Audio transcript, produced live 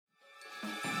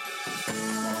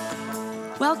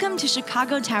Welcome to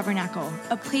Chicago Tabernacle,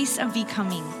 a place of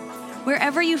becoming.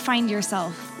 Wherever you find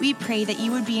yourself, we pray that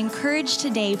you would be encouraged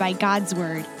today by God's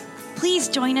word. Please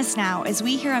join us now as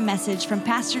we hear a message from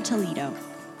Pastor Toledo.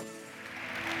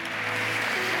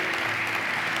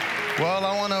 Well,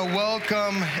 I want to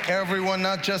welcome everyone,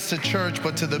 not just to church,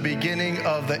 but to the beginning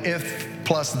of the If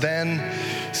Plus Then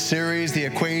series, the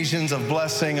Equations of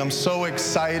Blessing. I'm so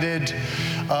excited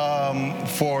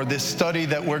for this study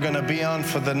that we're going to be on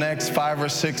for the next 5 or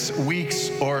 6 weeks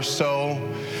or so.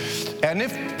 And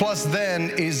If Plus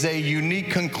Then is a unique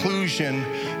conclusion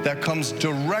that comes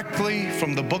directly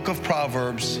from the book of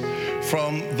Proverbs,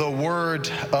 from the Word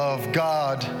of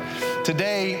God.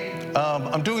 Today,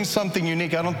 I'm doing something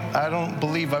unique. I don't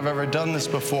believe I've ever done this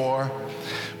before,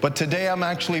 but today I'm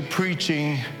actually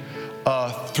preaching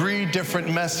 3 different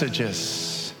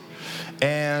messages.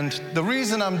 And the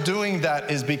reason I'm doing that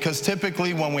is because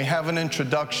typically when we have an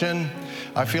introduction,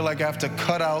 I feel like I have to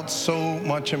cut out so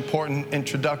much important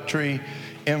introductory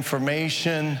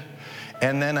information,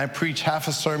 and then I preach half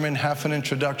a sermon, half an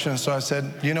introduction. So I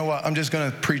said, you know what, I'm just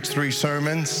gonna preach 3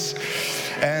 sermons.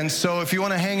 And so if you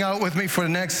wanna hang out with me for the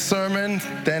next sermon,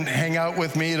 then hang out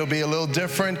with me, it'll be a little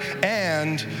different.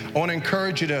 And I wanna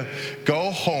encourage you to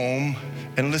go home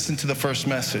and listen to the first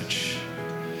message,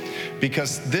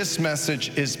 because this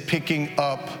message is picking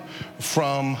up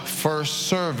from first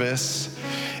service.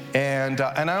 And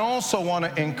I also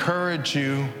wanna encourage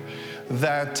you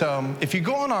that if you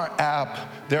go on our app,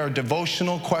 there are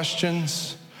devotional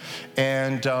questions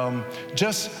and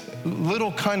just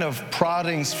little kind of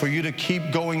proddings for you to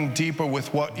keep going deeper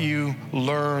with what you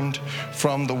learned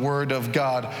from the Word of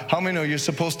God. How many know you're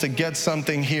supposed to get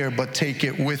something here but take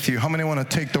it with you? How many want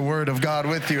to take the Word of God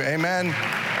with you? Amen?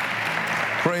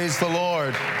 Praise the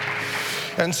Lord.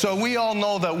 And so we all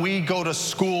know that we go to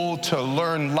school to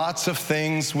learn lots of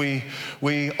things. We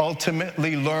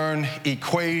ultimately learn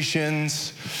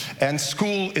equations, and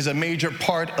school is a major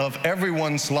part of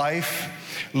everyone's life.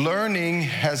 Learning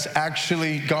has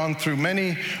actually gone through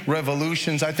many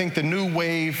revolutions. I think the new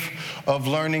wave of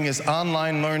learning is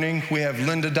online learning. We have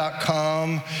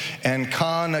lynda.com and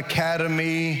Khan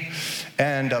Academy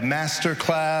and a master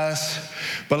class.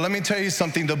 But let me tell you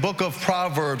something, the book of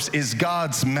Proverbs is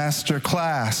God's master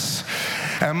class.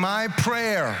 And my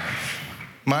prayer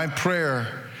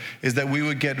is that we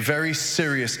would get very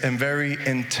serious and very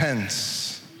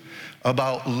intense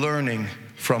about learning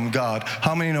from God.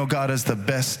 How many know God is the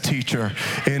best teacher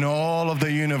in all of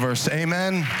the universe?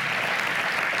 Amen?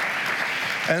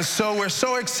 And so we're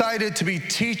so excited to be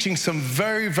teaching some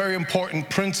very, very important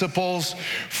principles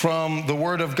from the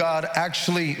Word of God,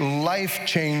 actually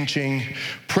life-changing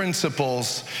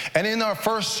principles. And in our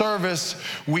first service,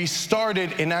 we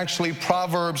started in actually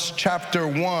Proverbs chapter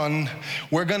 1.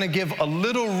 We're going to give a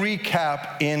little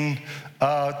recap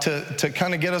to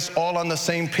kind of get us all on the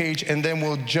same page, and then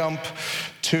we'll jump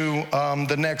to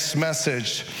the next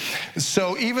message.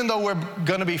 So even though we're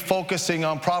going to be focusing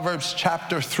on Proverbs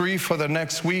chapter 3 for the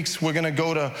next weeks, we're going to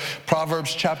go to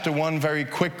Proverbs chapter 1 very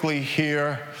quickly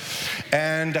here.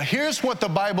 And here's what the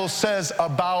Bible says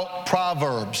about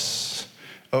Proverbs.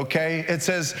 Okay, it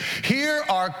says, here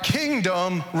are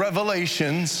kingdom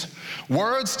revelations,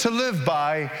 words to live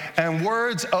by, and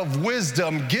words of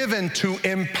wisdom given to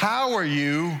empower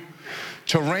you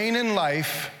to reign in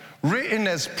life, written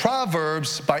as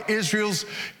Proverbs by Israel's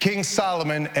King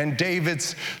Solomon and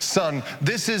David's son.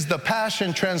 This is the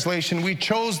Passion Translation. We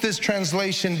chose this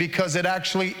translation because it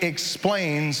actually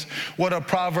explains what a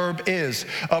proverb is.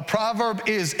 A proverb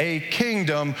is a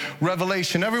kingdom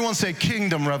revelation. Everyone say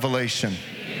kingdom revelation.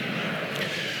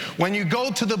 When you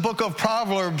go to the book of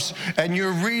Proverbs and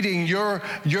you're reading, you're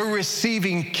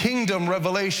receiving kingdom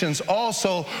revelations,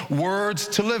 also words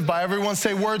to live by. Everyone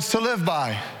say words to live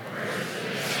by.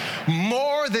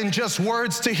 More than just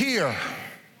words to hear.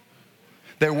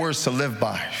 They're words to live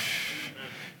by.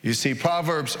 You see,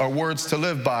 Proverbs are words to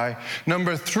live by.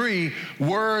 Number 3,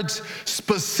 words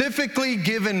specifically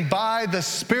given by the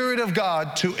Spirit of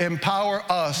God to empower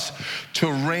us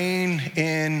to reign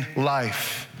in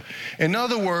life. In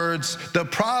other words, the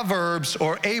Proverbs,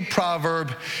 or a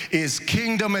proverb, is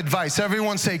kingdom advice.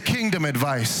 Everyone say kingdom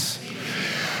advice.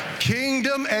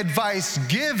 Kingdom advice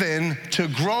given to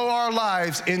grow our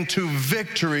lives into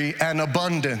victory and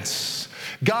abundance.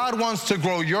 God wants to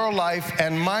grow your life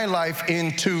and my life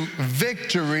into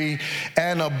victory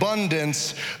and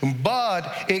abundance,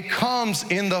 but it comes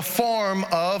in the form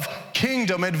of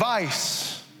kingdom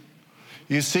advice.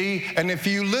 You see, and if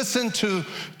you listen to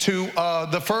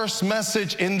the first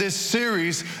message in this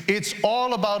series, it's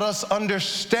all about us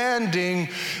understanding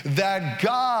that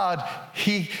God,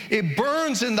 it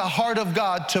burns in the heart of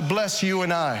God to bless you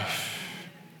and I.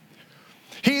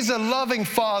 He's a loving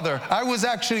Father. I was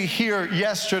actually here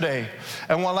yesterday,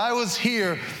 and while I was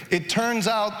here, it turns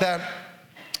out that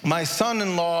my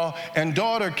son-in-law and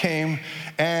daughter came,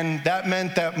 and that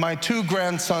meant that my 2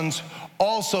 grandsons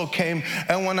also came.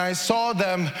 And when I saw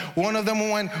them, one of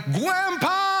them went,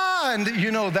 "Grandpa!" And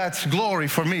you know, that's glory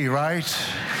for me, right?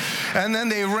 And then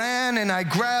they ran, and I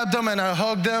grabbed them and I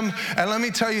hugged them. And let me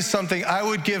tell you something, I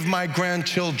would give my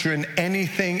grandchildren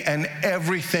anything and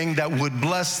everything that would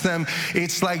bless them.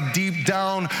 It's like deep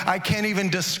down, I can't even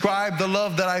describe the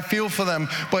love that I feel for them.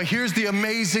 But here's the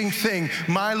amazing thing,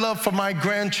 my love for my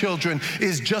grandchildren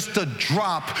is just a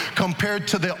drop compared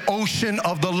to the ocean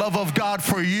of the love of God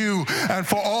for you and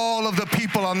for all of the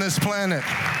people on this planet.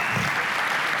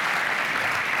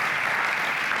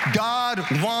 God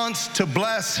wants to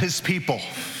bless his people.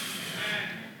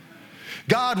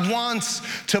 God wants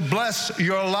to bless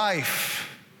your life,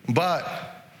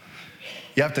 but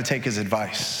you have to take his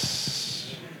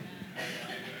advice.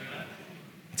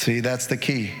 See, that's the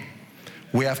key.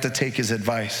 We have to take his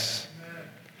advice.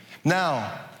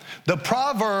 Now, the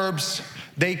Proverbs,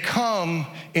 they come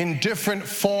in different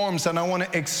forms, and I want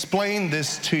to explain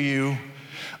this to you.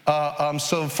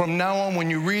 So from now on, when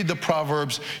you read the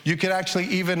Proverbs, you can actually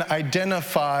even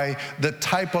identify the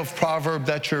type of proverb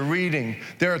that you're reading.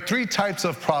 There are 3 types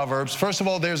of proverbs. First of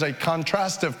all, there's a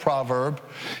contrastive proverb.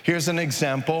 Here's an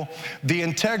example. The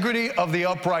integrity of the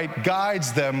upright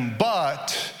guides them,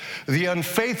 but the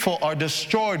unfaithful are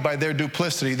destroyed by their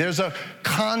duplicity. There's a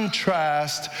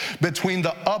contrast between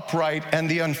the upright and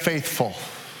the unfaithful.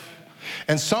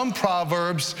 And some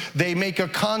proverbs, they make a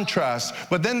contrast.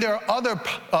 But then there are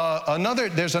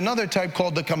there's another type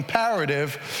called the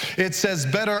comparative. It says,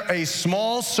 better a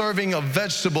small serving of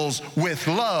vegetables with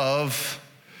love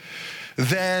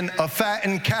than a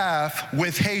fattened calf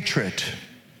with hatred.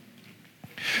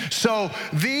 So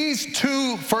these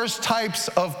 2 first types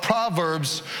of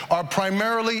proverbs are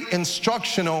primarily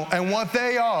instructional, and what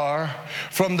they are,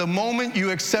 from the moment you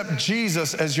accept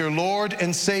Jesus as your Lord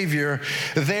and Savior,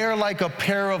 they're like a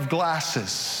pair of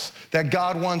glasses that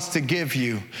God wants to give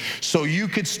you so you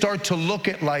could start to look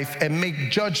at life and make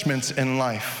judgments in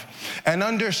life. And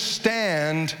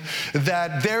understand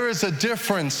that there is a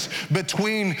difference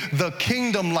between the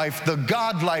kingdom life, the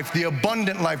God life, the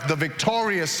abundant life, the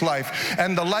victorious life,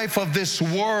 and the life of this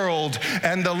world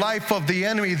and the life of the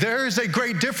enemy. There is a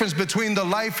great difference between the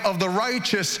life of the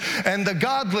righteous and the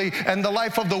godly and the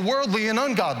life of the worldly and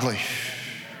ungodly.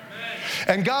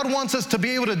 And God wants us to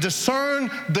be able to discern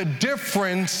the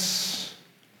difference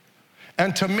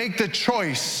and to make the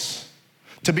choice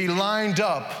to be lined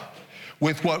up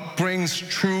with what brings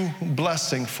true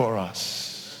blessing for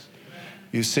us.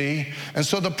 You see? And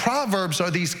so the Proverbs are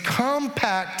these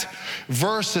compact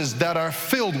verses that are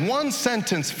filled, one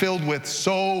sentence filled with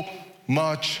so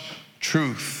much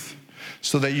truth,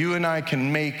 so that you and I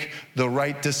can make the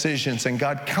right decisions. And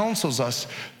God counsels us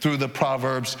through the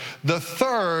Proverbs. The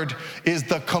third is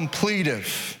the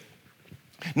completive.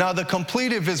 Now, the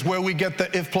completive is where we get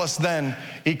the if plus then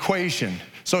equation.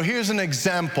 So here's an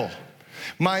example.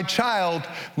 My child,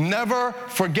 never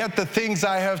forget the things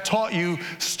I have taught you.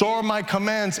 Store my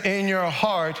commands in your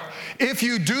heart. If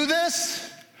you do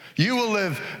this, you will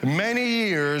live many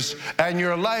years and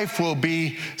your life will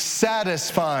be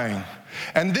satisfying.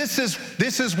 And this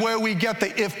is where we get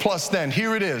the if plus then.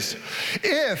 Here it is.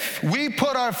 If we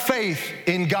put our faith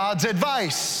in God's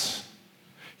advice.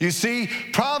 You see,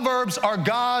 Proverbs are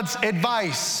God's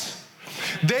advice.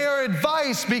 They are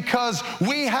advice because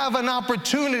we have an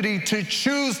opportunity to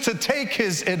choose to take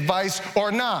his advice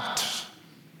or not.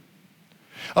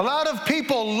 A lot of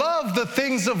people love the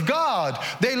things of God.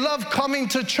 They love coming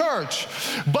to church,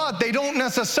 but they don't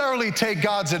necessarily take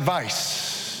God's advice.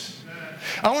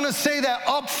 I want to say that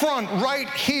up front right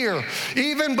here,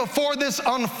 even before this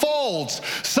unfolds.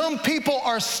 Some people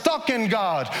are stuck in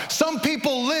God. Some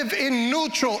people live in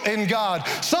neutral in God.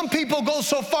 Some people go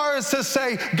so far as to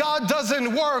say God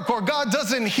doesn't work, or God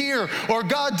doesn't hear, or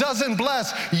God doesn't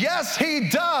bless. Yes, he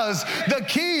does. The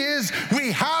key is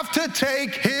we have to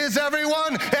take his,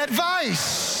 everyone,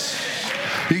 advice.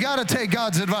 You got to take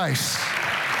God's advice.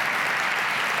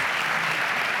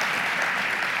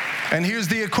 And here's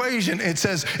the equation. It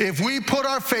says, if we put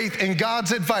our faith in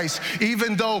God's advice,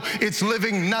 even though it's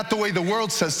living not the way the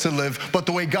world says to live, but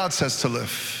the way God says to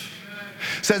live.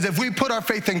 It says, if we put our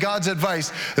faith in God's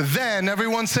advice, then,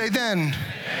 everyone say then.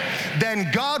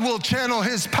 then God will channel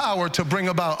his power to bring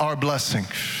about our blessing.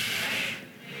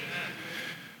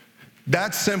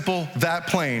 That simple, that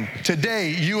plain.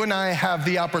 Today, you and I have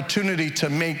the opportunity to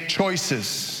make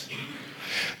choices.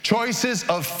 Choices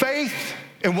of faith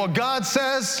in what God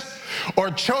says,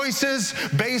 or choices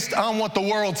based on what the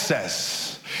world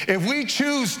says. If we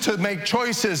choose to make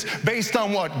choices based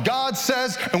on what God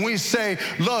says, and we say,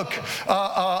 look,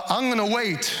 I'm gonna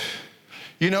wait.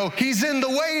 You know, he's in the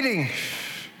waiting.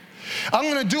 I'm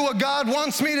gonna do what God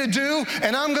wants me to do,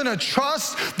 and I'm gonna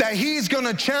trust that he's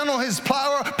gonna channel his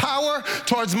power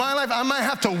towards my life. I might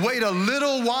have to wait a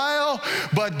little while,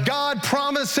 but God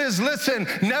promises, listen,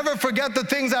 never forget the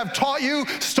things I've taught you.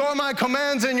 Store my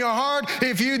commands in your heart.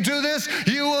 If you do this,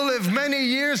 you will live many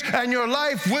years, and your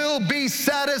life will be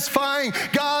satisfying.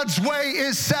 God's way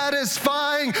is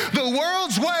satisfying. The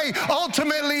world's way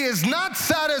ultimately is not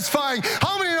satisfying.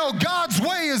 How many know God's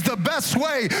way is the best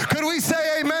way? Could we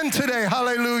say amen today?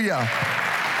 Hallelujah.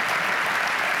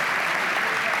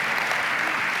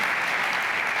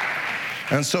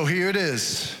 And so here it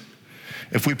is.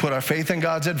 If we put our faith in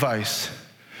God's advice,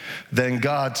 then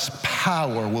God's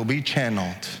power will be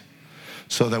channeled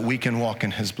so that we can walk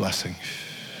in his blessing.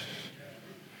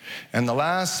 And the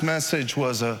last message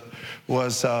was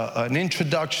an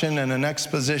introduction and an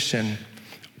exposition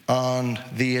on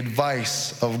the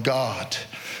advice of God.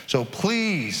 So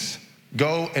please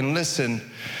go and listen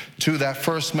to that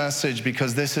first message,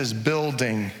 because this is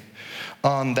building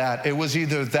on that. It was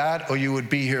either that or you would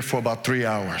be here for about 3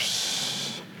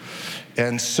 hours.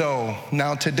 And so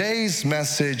now today's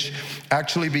message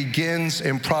actually begins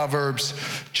in Proverbs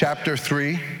chapter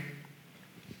 3.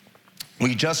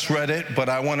 We just read it, but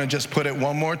I want to just put it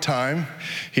one more time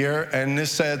here. And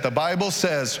this said, the Bible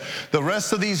says the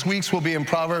rest of these weeks will be in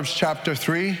Proverbs chapter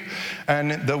 3.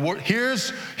 And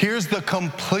here's the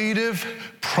completive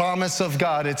promise of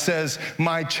God. It says,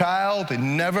 my child,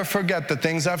 never forget the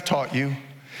things I've taught you.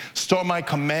 Store my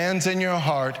commands in your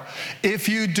heart. If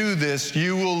you do this,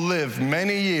 you will live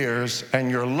many years,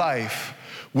 and your life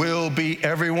will be,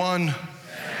 everyone.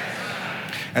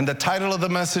 And the title of the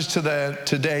message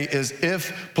today is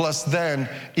If Plus Then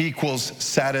Equals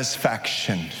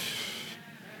Satisfaction.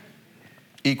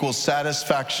 Equals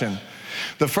satisfaction.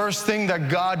 The first thing that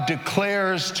God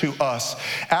declares to us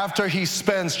after he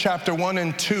spends chapter 1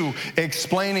 and 2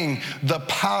 explaining the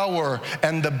power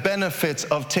and the benefits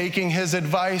of taking his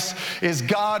advice is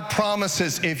God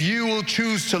promises, if you will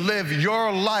choose to live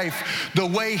your life the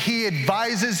way he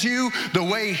advises you, the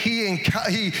way he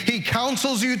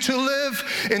counsels you to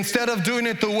live, instead of doing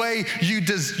it the way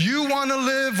you want to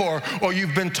live or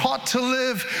you've been taught to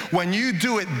live, when you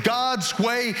do it God's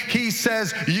way, he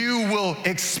says you will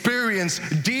experience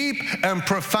deep and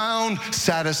profound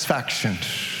satisfaction.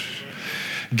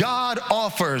 God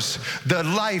offers the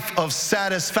life of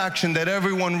satisfaction that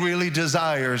everyone really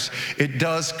desires. It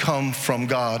does come from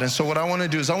God. And so what I want to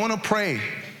do is I want to pray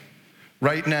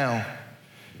right now,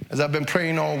 as I've been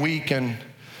praying all week, and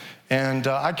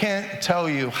I can't tell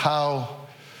you how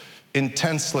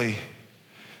intensely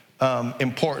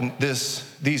important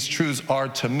these truths are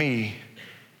to me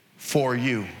for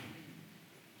you.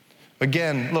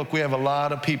 Again, look, we have a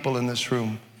lot of people in this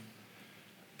room,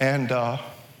 and I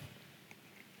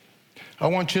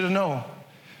want you to know,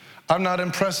 I'm not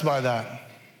impressed by that.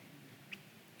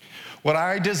 What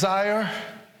I desire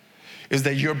is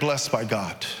that you're blessed by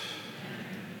God.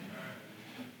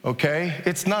 Okay?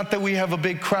 It's not that we have a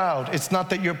big crowd. It's not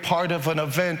that you're part of an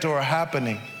event or a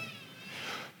happening.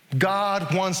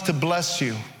 God wants to bless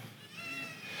you,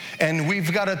 and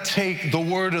we've got to take the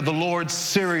word of the Lord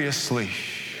seriously.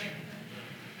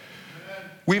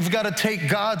 We've got to take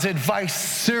God's advice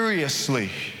seriously.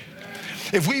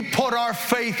 If we put our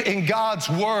faith in God's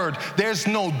word, there's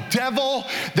no devil,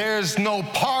 there's no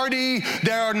party,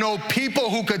 there are no people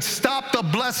who could stop the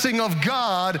blessing of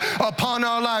God upon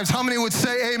our lives. How many would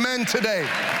say amen today?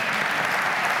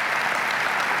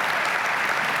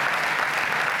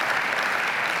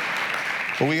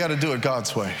 But we got to do it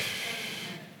God's way.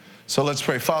 So let's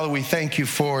pray. Father, we thank you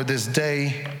for this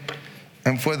day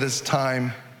and for this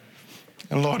time.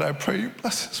 And Lord, I pray you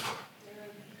bless this word.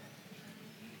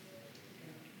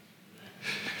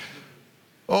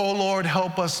 Oh Lord,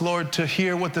 help us, Lord, to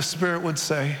hear what the Spirit would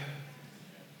say.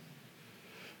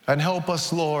 And help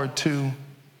us, Lord, to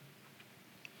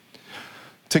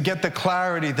get the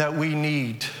clarity that we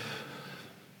need.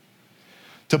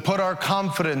 To put our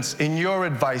confidence in your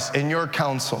advice, in your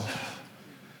counsel,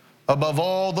 above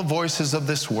all the voices of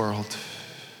this world.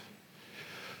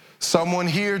 Someone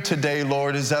here today,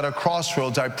 Lord, is at a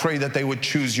crossroads. I pray that they would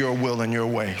choose your will and your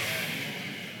way.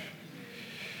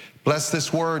 Bless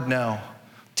this word now.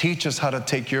 Teach us how to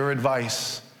take your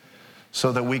advice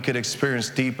so that we could experience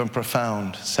deep and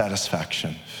profound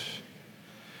satisfaction.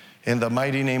 In the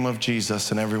mighty name of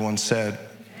Jesus, and everyone said,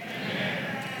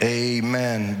 Amen.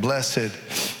 Amen. Blessed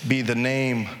be the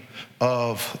name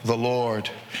of the Lord.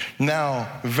 Now,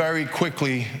 very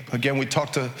quickly, again, we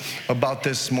talked about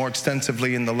this more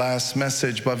extensively in the last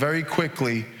message, but very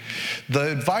quickly,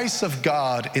 the advice of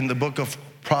God in the book of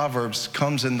Proverbs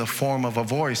comes in the form of a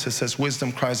voice. It says,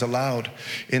 wisdom cries aloud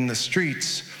in the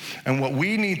streets. And what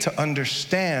we need to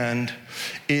understand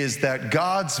is that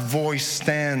God's voice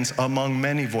stands among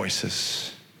many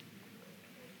voices.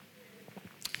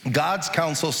 God's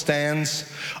counsel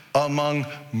stands among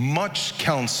much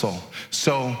counsel.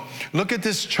 So look at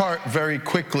this chart very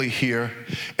quickly here.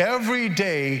 Every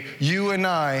day, you and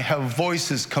I have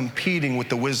voices competing with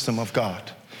the wisdom of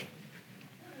God.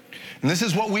 And this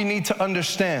is what we need to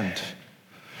understand.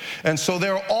 And so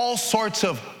there are all sorts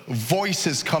of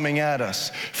voices coming at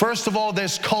us. First of all,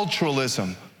 there's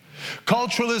culturalism.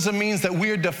 Culturalism means that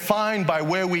we are defined by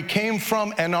where we came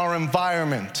from and our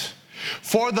environment.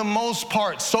 For the most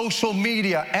part, social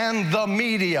media and the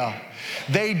media,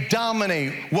 they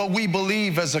dominate what we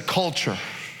believe as a culture.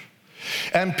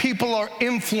 And people are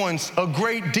influenced a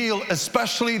great deal,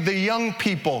 especially the young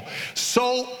people,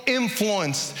 so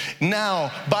influenced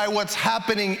now by what's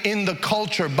happening in the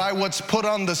culture, by what's put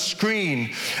on the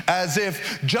screen, as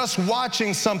if just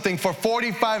watching something for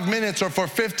 45 minutes or for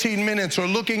 15 minutes or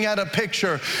looking at a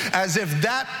picture, as if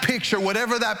that picture,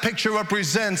 whatever that picture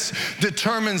represents,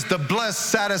 determines the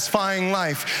blessed, satisfying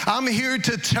life. I'm here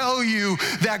to tell you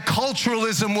that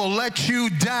culturalism will let you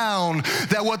down,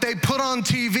 that what they put on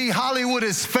TV, Hollywood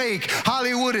is fake.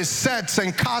 Hollywood is sets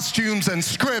and costumes and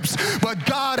scripts, but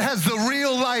God has the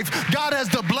real life. God has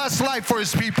the blessed life for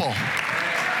his people.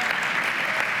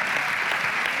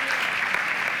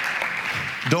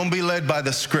 Don't be led by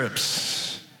the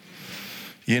scripts.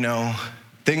 You know,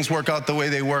 things work out the way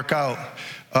they work out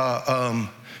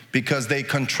because they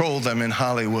control them in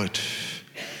Hollywood.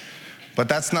 But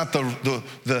that's not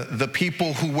the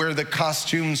people who wear the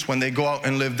costumes. When they go out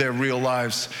and live their real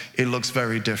lives, it looks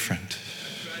very different.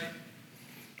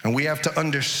 And we have to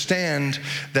understand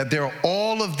that there are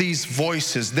all of these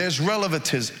voices. There's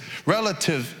relativism.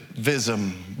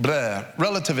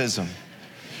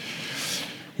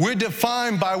 We're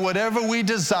defined by whatever we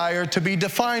desire to be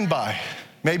defined by.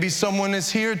 Maybe someone is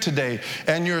here today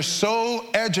and you're so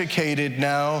educated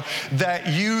now that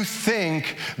you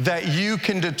think that you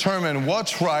can determine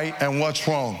what's right and what's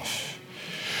wrong.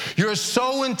 You're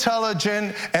so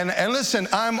intelligent, and listen,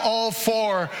 I'm all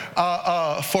for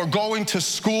going to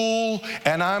school,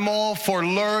 and I'm all for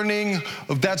learning.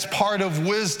 That's part of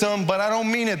wisdom, but I don't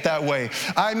mean it that way.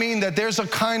 I mean that there's a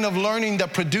kind of learning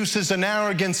that produces an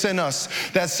arrogance in us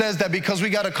that says that because we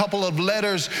got a couple of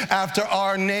letters after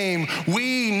our name,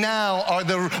 we now are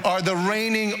the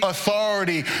reigning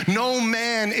authority. No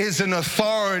man is an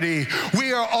authority.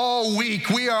 We are all weak.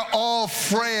 We are all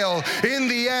frail. In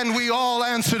the end, we all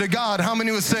answer to God. How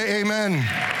many would say amen?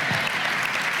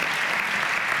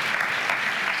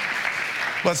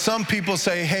 But some people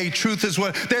say, hey, truth is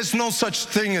what? There's no such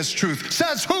thing as truth.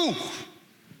 Says who?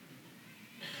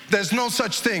 There's no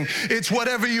such thing. It's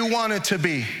whatever you want it to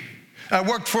be. I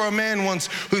worked for a man once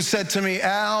who said to me,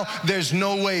 Al, there's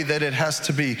no way that it has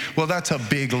to be. Well, that's a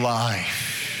big lie.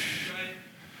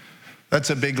 That's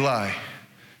a big lie.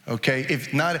 Okay?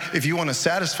 If you want a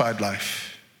satisfied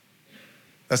life,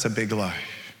 that's a big lie.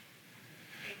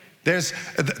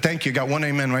 Thank you, got one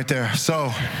amen right there.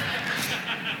 So,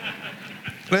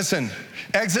 listen,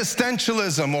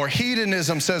 existentialism or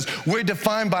hedonism says we're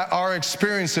defined by our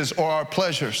experiences or our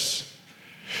pleasures.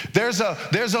 There's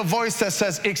a voice that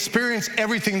says experience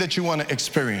everything that you want to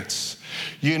experience.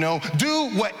 You know,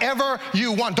 do whatever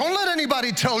you want. Don't let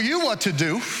anybody tell you what to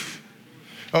do,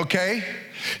 okay?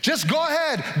 Just go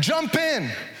ahead, jump in.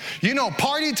 You know,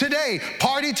 party today,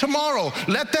 party tomorrow.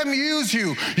 Let them use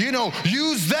you. You know,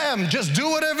 use them. Just do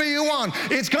whatever you want.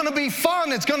 It's going to be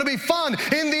fun. It's going to be fun.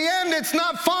 In the end, it's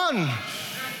not fun.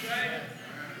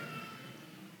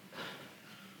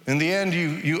 In the end,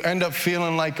 you end up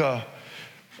feeling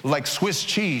like Swiss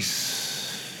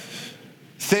cheese,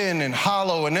 thin and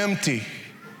hollow and empty.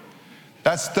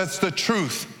 That's the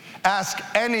truth. Ask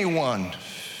anyone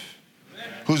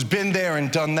who's been there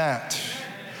and done that.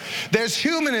 There's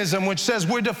humanism, which says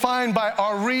we're defined by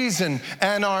our reason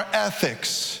and our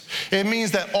ethics. It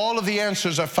means that all of the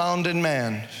answers are found in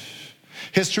man.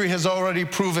 History has already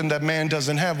proven that man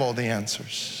doesn't have all the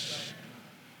answers.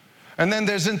 And then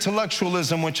there's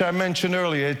intellectualism, which I mentioned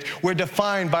earlier. We're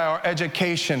defined by our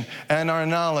education and our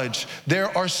knowledge.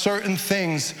 There are certain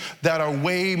things that are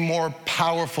way more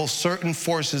powerful, certain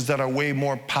forces that are way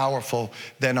more powerful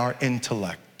than our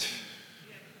intellect.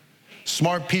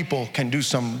 Smart people can do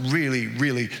some really,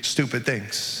 really stupid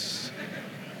things.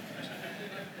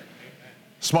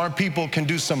 Smart people can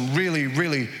do some really,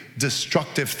 really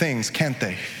destructive things, can't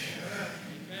they?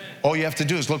 All you have to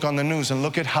do is look on the news and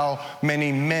look at how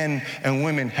many men and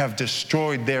women have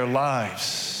destroyed their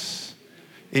lives,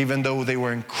 even though they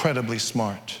were incredibly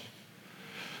smart.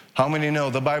 How many know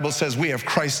the Bible says we have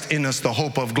Christ in us, the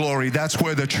hope of glory? That's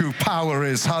where the true power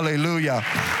is. Hallelujah.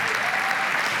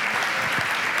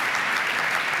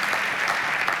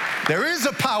 There is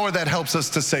a power that helps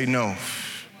us to say no.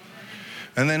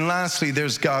 And then lastly,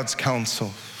 there's God's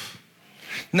counsel.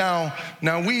 Now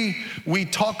we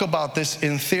talk about this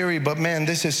in theory, but man,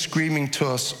 this is screaming to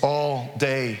us all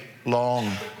day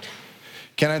long.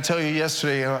 Can I tell you,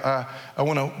 yesterday, I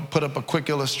want to put up a quick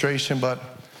illustration, but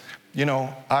you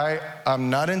know, I'm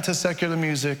not into secular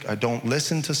music. I don't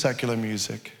listen to secular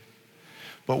music.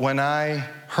 But when I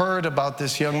heard about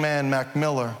this young man, Mac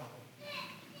Miller,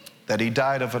 that he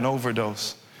died of an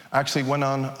overdose, I actually went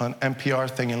on an NPR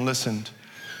thing and listened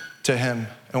to him.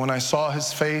 And when I saw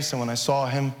his face and when I saw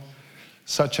him,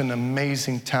 such an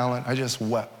amazing talent, I just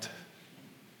wept,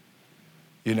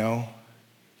 you know?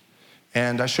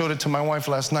 And I showed it to my wife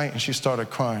last night and she started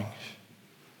crying.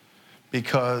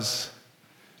 Because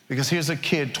here's a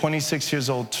kid, 26 years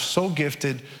old, so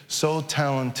gifted, so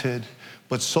talented,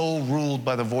 but so ruled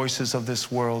by the voices of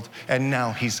this world, and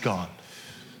now he's gone.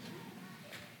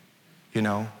 You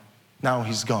know, now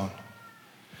he's gone.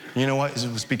 You know what?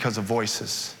 It was because of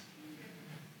voices.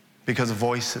 Because of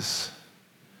voices.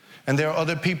 And there are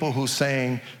other people who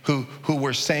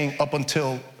were saying up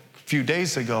until a few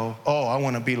days ago, oh, I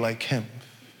want to be like him.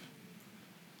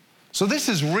 So this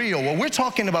is real. What we're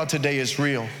talking about today is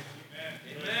real.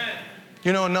 Amen.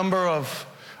 You know, a number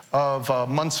of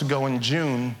months ago in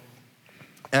June,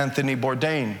 Anthony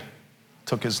Bourdain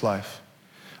took his life.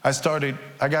 I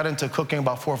got into cooking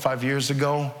about 4 or 5 years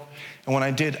ago. And when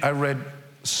I did, I read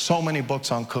so many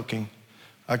books on cooking.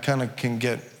 I kind of can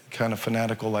get kind of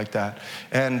fanatical like that.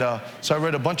 And so I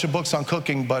read a bunch of books on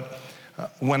cooking, but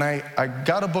when I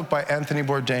got a book by Anthony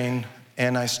Bourdain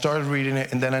and I started reading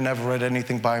it, and then I never read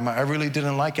anything by him. I really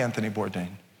didn't like Anthony Bourdain,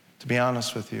 to be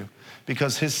honest with you,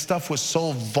 because his stuff was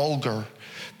so vulgar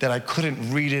that I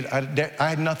couldn't read it. I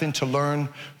had nothing to learn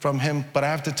from him, but I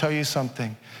have to tell you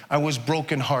something. I was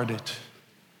brokenhearted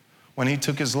when he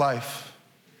took his life.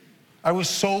 I was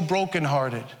so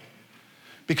brokenhearted.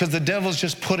 Because the devil's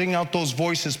just putting out those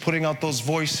voices,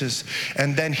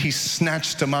 and then he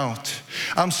snatched them out.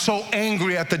 I'm so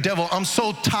angry at the devil. I'm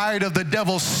so tired of the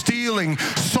devil stealing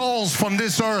souls from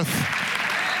this earth.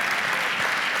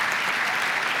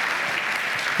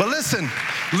 But listen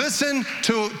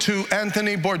to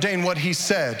Anthony Bourdain, what he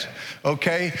said,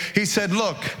 okay? He said,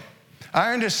 look,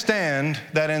 I understand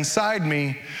that inside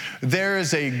me there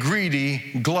is a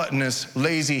greedy, gluttonous,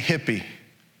 lazy hippie.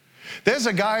 There's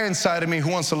a guy inside of me who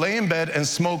wants to lay in bed and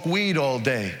smoke weed all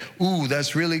day. Ooh,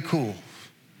 that's really cool.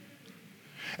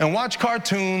 And watch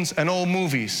cartoons and old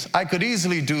movies. I could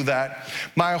easily do that.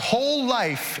 My whole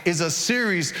life is a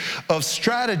series of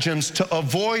stratagems to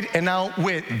avoid and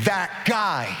outwit that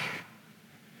guy.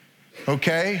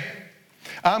 Okay?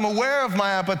 I'm aware of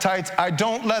my appetites. I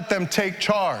don't let them take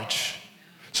charge.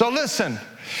 So listen,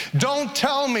 don't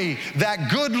tell me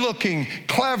that good-looking,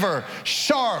 clever,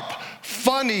 sharp,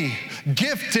 funny,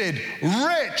 gifted,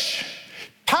 rich,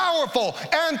 powerful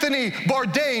Anthony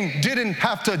Bourdain didn't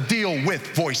have to deal with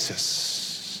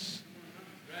voices.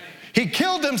 He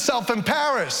killed himself in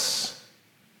Paris.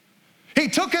 He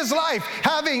took his life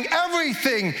having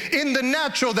everything in the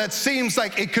natural that seems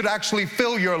like it could actually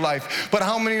fill your life. But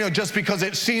how many know just because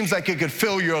it seems like it could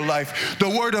fill your life, the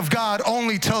Word of God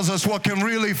only tells us what can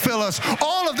really fill us.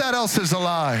 All of that else is a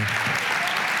lie.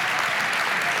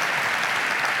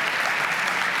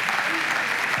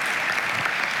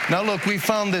 Now look, we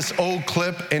found this old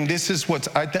clip, and this is what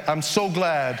I'm so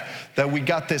glad that we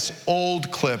got this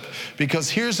old clip, because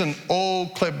here's an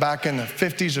old clip back in the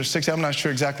 50s or 60s, I'm not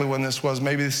sure exactly when this was,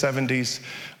 maybe the 70s,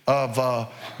 of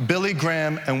Billy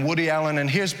Graham and Woody Allen. And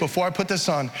before I put this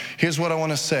on, here's what I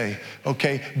want to say,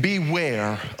 okay?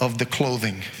 Beware of the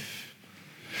clothing.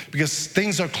 Because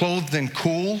things are clothed in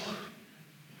cool,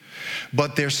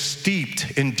 but they're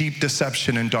steeped in deep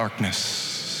deception and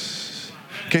darkness.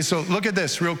 Okay, so look at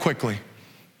this real quickly.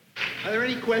 Are there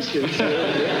any questions?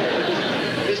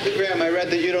 Mr. Graham, I read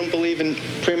that you don't believe in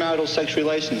premarital sex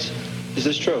relations. Is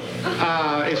this true?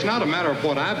 It's not a matter of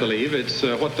what I believe, it's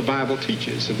what the Bible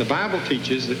teaches. And the Bible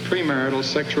teaches that premarital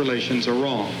sex relations are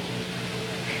wrong.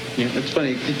 Yeah, that's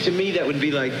funny. To me, that would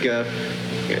be like,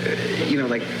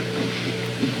 like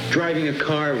driving a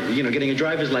car, getting a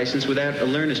driver's license without a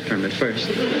learner's permit first.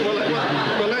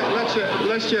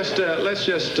 Let's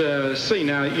just see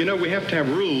now. We have to have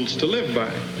rules to live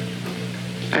by.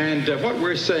 And what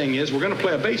we're saying is we're going to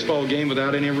play a baseball game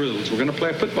without any rules. We're going to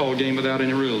play a football game without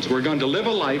any rules. We're going to live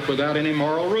a life without any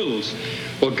moral rules.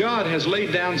 Well, God has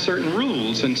laid down certain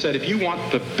rules and said if you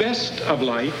want the best of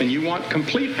life and you want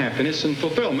complete happiness and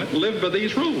fulfillment, live by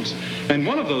these rules. And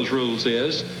one of those rules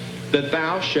is that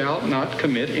thou shalt not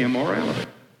commit immorality.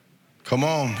 Come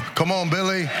on,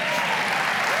 Billy.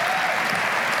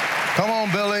 Come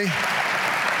on, Billy.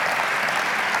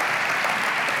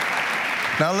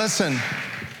 Now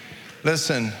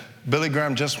listen, Billy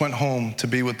Graham just went home to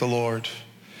be with the Lord,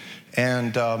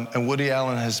 and Woody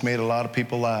Allen has made a lot of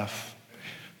people laugh.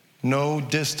 No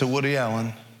diss to Woody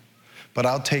Allen, but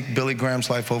I'll take Billy Graham's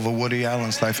life over Woody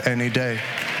Allen's life any day.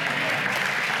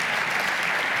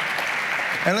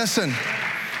 And listen,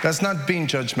 that's not being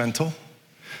judgmental.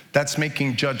 That's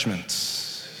making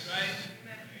judgments.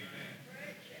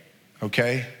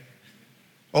 Okay?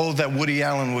 Oh, that Woody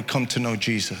Allen would come to know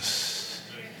Jesus.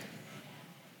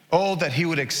 Oh, that he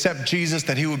would accept Jesus,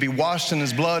 that he would be washed in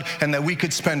his blood, and that we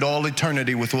could spend all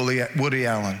eternity with Woody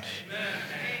Allen.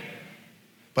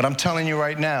 But I'm telling you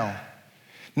right now,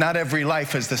 not every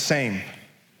life is the same.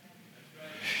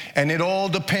 And it all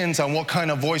depends on what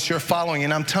kind of voice you're following.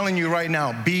 And I'm telling you right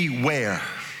now, beware.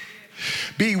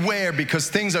 Beware, because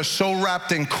things are so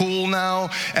wrapped in cool now,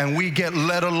 and we get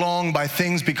led along by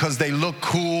things because they look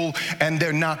cool and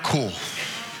they're not cool.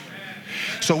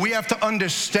 So we have to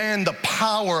understand the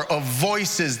power of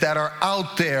voices that are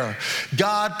out there.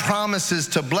 God promises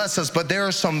to bless us, but there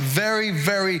are some very,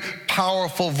 very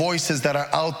powerful voices that are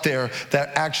out there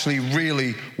that actually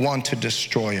really want to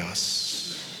destroy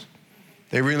us.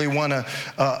 They really want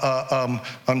to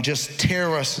just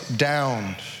tear us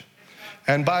down.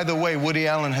 And by the way, Woody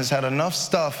Allen has had enough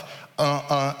stuff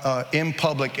in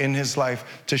public in his life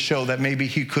to show that maybe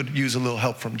he could use a little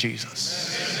help from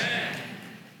Jesus.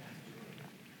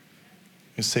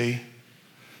 You see?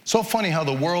 So funny how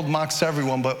the world mocks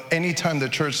everyone, but anytime the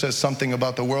church says something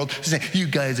about the world, they say, you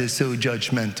guys are so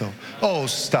judgmental. Oh,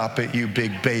 stop it, you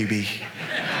big baby.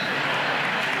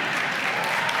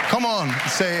 Come on,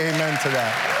 say amen to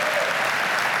that.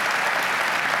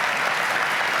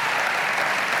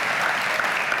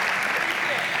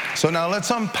 So now let's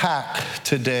unpack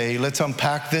today, let's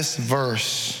unpack this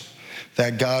verse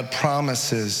that God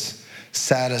promises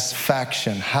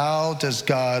satisfaction. How does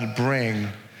God bring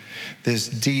this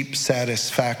deep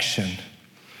satisfaction?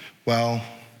 Well,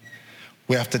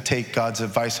 we have to take God's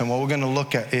advice, and what we're going to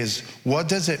look at is what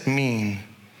does it mean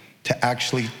to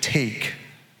actually take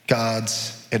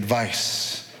God's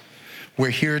advice? We're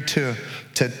here to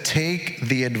take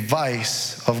the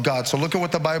advice of God. So look at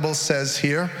what the Bible says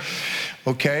here,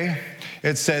 okay?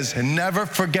 It says, never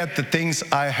forget the things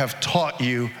I have taught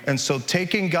you. And so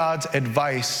taking God's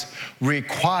advice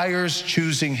requires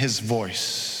choosing his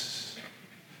voice.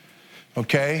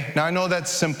 Okay? Now I know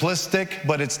that's simplistic,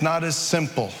 but it's not as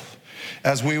simple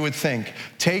as we would think.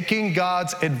 Taking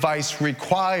God's advice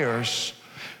requires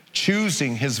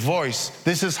choosing his voice.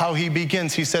 This is how he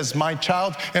begins. He says, my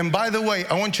child. And by the way,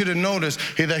 I want you to notice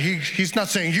that he's not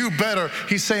saying you better.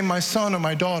 He's saying my son or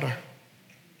my daughter.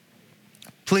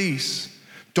 Please,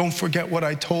 don't forget what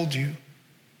I told you.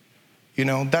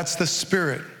 That's the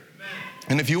spirit.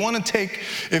 And if you want to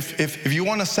if you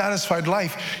want a satisfied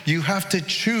life, you have to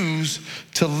choose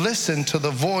to listen to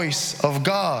the voice of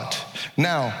God.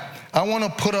 Now, I want to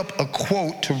put up a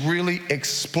quote to really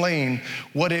explain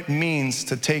what it means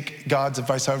to take God's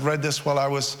advice. I read this while I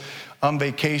was on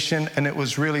vacation, and it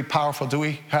was really powerful. Do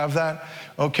we have that?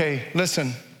 Okay,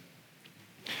 listen.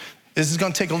 This is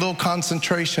going to take a little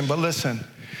concentration, but listen.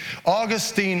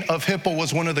 Augustine of Hippo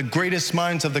was one of the greatest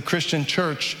minds of the Christian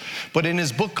church, but in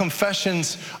his book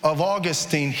Confessions of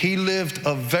Augustine, he lived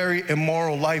a very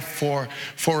immoral life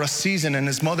for a season, and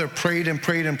his mother prayed and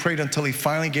prayed and prayed until he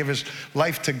finally gave his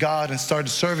life to God and started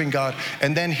serving God.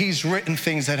 And then he's written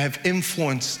things that have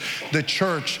influenced the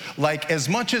church, like as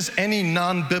much as any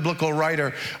non-biblical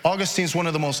writer, Augustine's one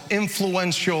of the most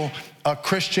influential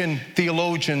Christian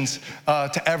theologians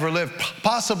to ever live,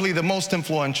 possibly the most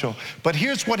influential. But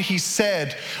here's what he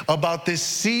said about this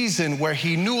season where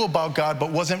he knew about God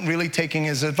but wasn't really taking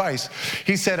his advice.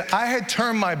 He said, I had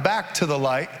turned my back to the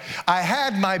light. I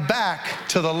had my back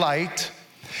to the light,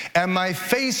 and my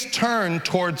face turned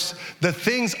towards the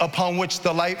things upon which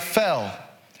the light fell.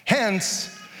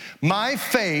 Hence, my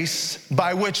face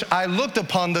by which I looked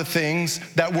upon the things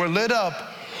that were lit up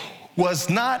was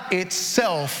not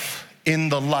itself in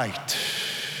the light.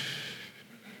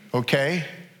 Okay?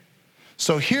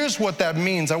 So here's what that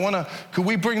means. Could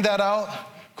we bring that out?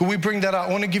 Could we bring that out?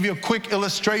 I want to give you a quick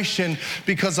illustration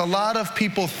because a lot of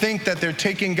people think that they're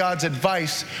taking God's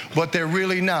advice, but they're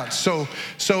really not. So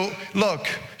look,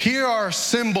 here are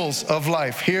symbols of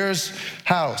life. Here's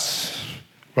house,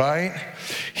 right?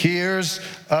 Here's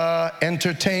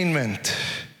entertainment.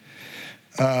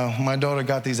 My daughter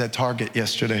got these at Target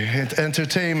yesterday.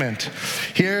 Entertainment.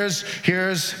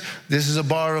 This is a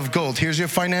bar of gold. Here's your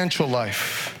financial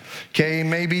life. Okay,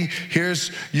 maybe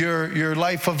here's your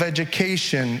life of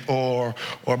education or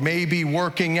maybe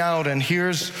working out, and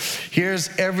here's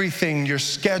everything, your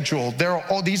schedule.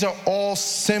 These are all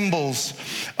symbols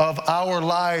of our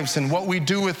lives and what we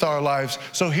do with our lives.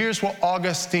 So here's what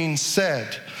Augustine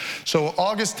said. So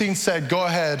Augustine said, go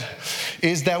ahead,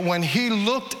 is that when he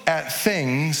looked at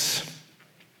things,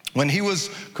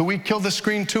 could we kill the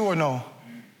screen too or no?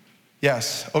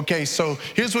 Yes, okay, so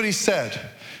here's what he said.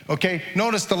 Okay,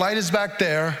 notice the light is back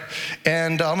there,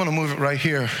 and I'm gonna move it right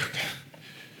here.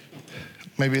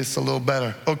 Maybe it's a little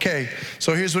better. Okay,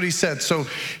 so here's what he said. So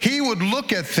he would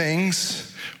look at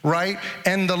things, right,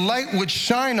 and the light would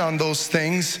shine on those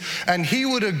things, and he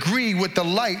would agree with the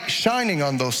light shining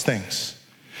on those things.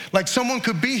 Like someone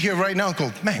could be here right now and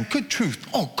go, man, good truth.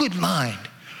 Oh, good line.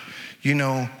 You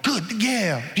know, good,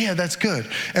 yeah, that's good.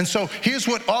 And so here's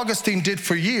what Augustine did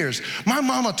for years. My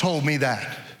mama told me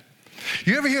that.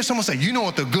 You ever hear someone say, you know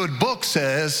what the good book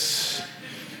says?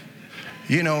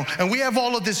 You know, and we have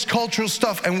all of this cultural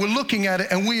stuff, and we're looking at it,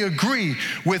 and we agree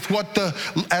with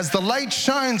as the light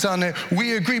shines on it,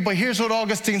 we agree. But here's what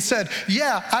Augustine said.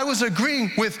 Yeah, I was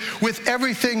agreeing with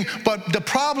everything, but the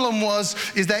problem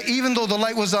is that even though the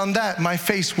light was on that, my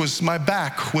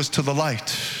back was to the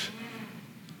light.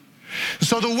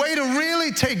 So the way to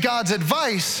really take God's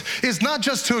advice is not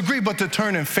just to agree, but to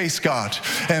turn and face God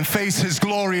and face His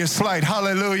glorious light.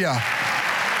 Hallelujah.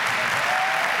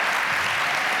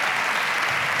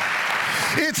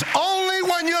 It's only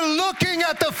when you're looking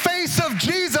at the face of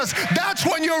Jesus, that's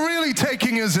when you're really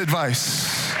taking His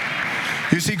advice.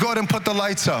 You see, go ahead and put the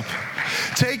lights up.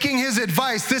 Taking His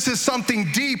advice, this is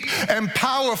something deep and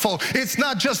powerful. It's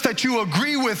not just that you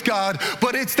agree with God,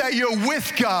 but it's that you're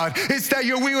with God. It's that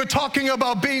we were talking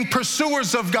about being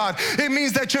pursuers of God. It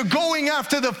means that you're going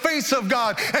after the face of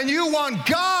God, and you want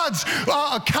God's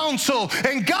counsel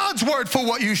and God's word for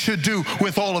what you should do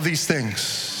with all of these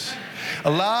things.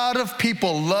 A lot of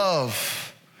people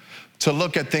love to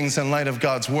look at things in light of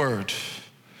God's word,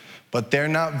 but they're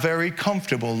not very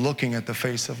comfortable looking at the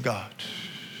face of God.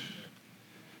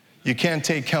 You can't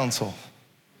take counsel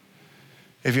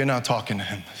if you're not talking to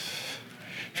Him,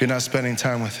 if you're not spending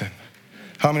time with Him.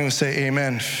 How many would say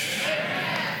amen?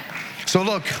 So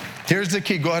look, here's the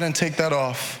key. Go ahead and take that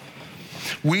off.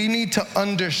 We need to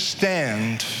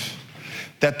understand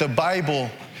that the Bible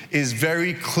is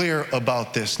very clear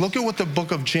about this. Look at what the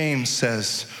book of James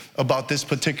says about this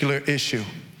particular issue.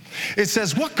 It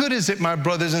says, what good is it, my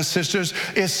brothers and sisters,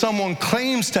 if someone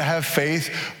claims to have faith,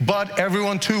 but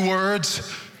everyone, 2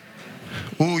 words,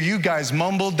 ooh, you guys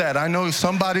mumbled that. I know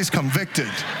somebody's convicted.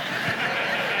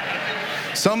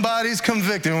 Somebody's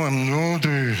convicted. All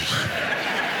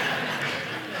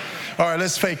right,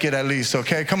 let's fake it at least,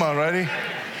 okay? Come on, ready?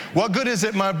 What good is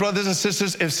it, my brothers and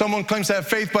sisters, if someone claims to have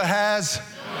faith but has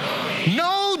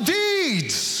no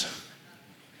deeds?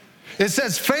 It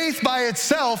says faith by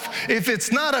itself, if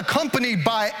it's not accompanied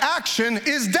by action,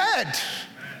 is dead.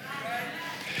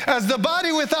 As the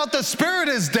body without the spirit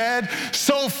is dead,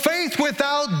 so faith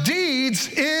without deeds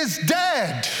is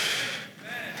dead.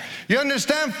 You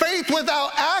understand? Faith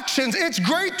without actions, it's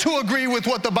great to agree with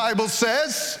what the Bible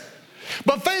says,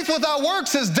 but faith without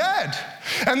works is dead.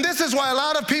 And this is why a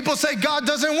lot of people say God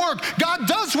doesn't work. God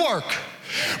does work.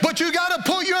 But you got to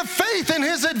put your faith in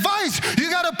His advice. You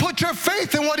got to put your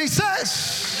faith in what He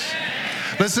says.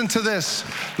 Listen to this.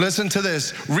 Listen to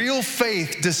this. Real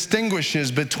faith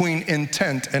distinguishes between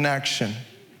intent and action.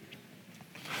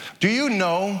 Do you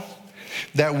know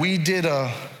that we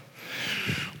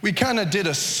kind of did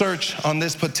a search on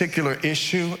this particular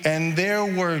issue, and there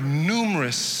were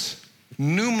numerous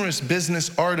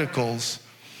business articles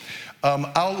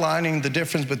outlining the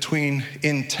difference between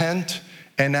intent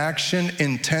and action,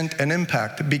 intent and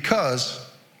impact, because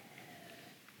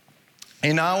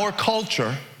in our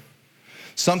culture,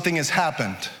 something has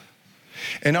happened.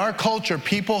 In our culture,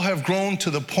 people have grown to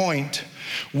the point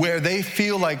where they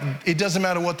feel like it doesn't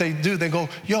matter what they do. They go,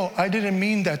 yo, I didn't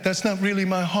mean that. That's not really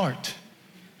my heart.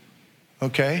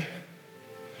 Okay?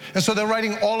 And so they're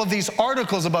writing all of these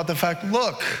articles about the fact,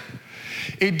 look,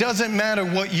 it doesn't matter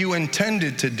what you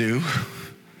intended to do.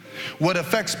 What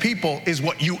affects people is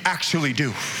what you actually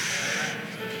do.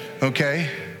 Okay?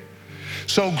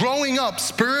 So growing up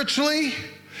spiritually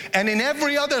and in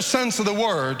every other sense of the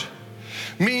word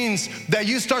means that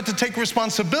you start to take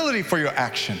responsibility for your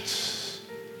actions.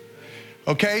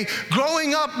 Okay?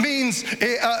 Growing up means,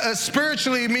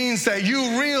 spiritually means that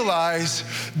you realize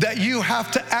that you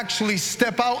have to actually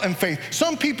step out in faith.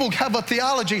 Some people have a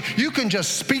theology, you can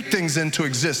just speak things into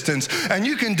existence and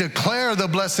you can declare the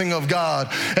blessing of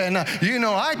God. And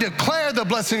I declare the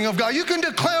blessing of God. You can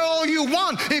declare all you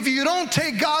want. If you don't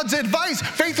take God's advice,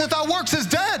 faith without works is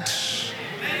dead.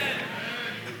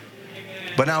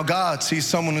 But now God sees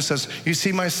someone who says, you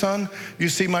see my son? You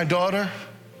see my daughter?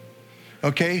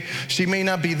 Okay, she may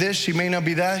not be this, she may not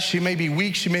be that, she may be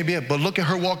weak, she may be it, but look at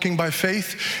her walking by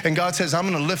faith. And God says, I'm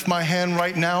gonna lift my hand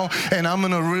right now and I'm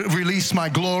gonna release my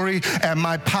glory and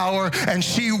my power, and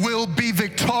she will be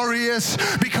victorious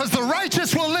because the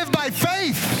righteous will live by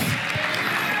faith.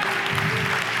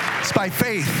 It's by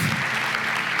faith.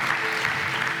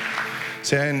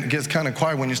 See, and it gets kind of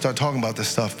quiet when you start talking about this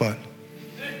stuff, but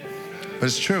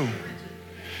it's true.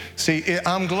 See,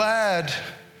 I'm glad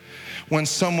when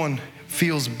someone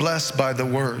feels blessed by the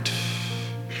word.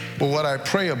 But what I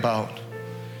pray about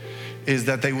is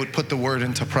that they would put the word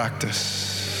into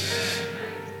practice.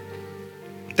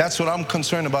 That's what I'm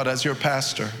concerned about as your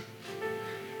pastor,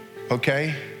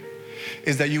 okay?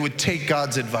 Is that you would take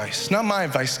God's advice. Not my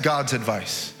advice, God's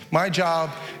advice. My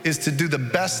job is to do the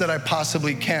best that I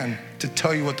possibly can to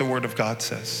tell you what the word of God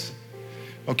says.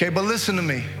 Okay, but listen to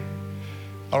me,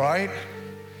 all right?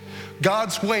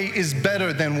 God's way is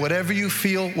better than whatever you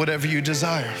feel, whatever you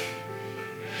desire.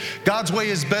 God's way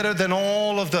is better than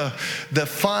all of the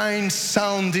fine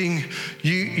sounding,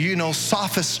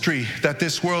 sophistry that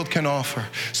this world can offer.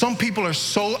 Some people are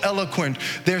so eloquent,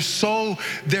 they're so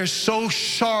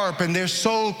sharp, and they're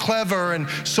so clever, and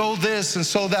so this and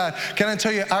so that. Can I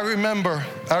tell you, I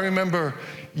remember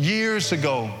years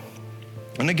ago,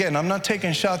 and again, I'm not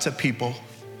taking shots at people,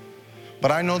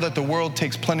 but I know that the world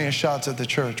takes plenty of shots at the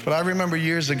church. But I remember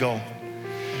years ago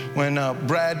when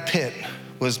Brad Pitt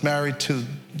was married to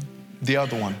the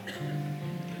other one.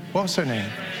 What was her name?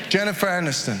 Jennifer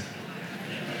Aniston.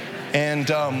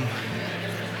 And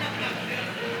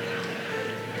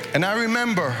I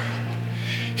remember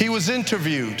he was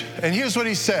interviewed, and here's what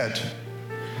he said,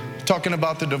 talking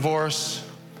about the divorce,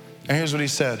 and here's what he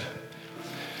said.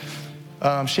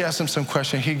 She asked him some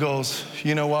question. He goes,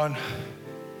 you know what?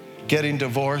 Getting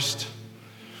divorced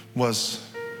was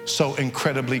so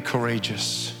incredibly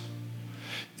courageous.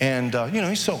 And,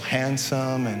 he's so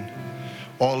handsome and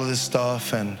all of this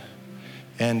stuff. And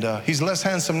he's less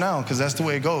handsome now because that's the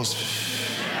way it goes.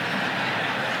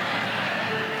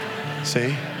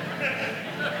 See?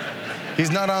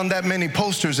 He's not on that many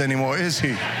posters anymore, is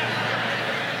he?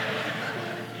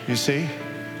 You see?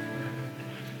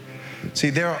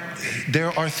 See, there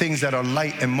are things that are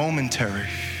light and momentary.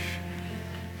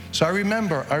 So I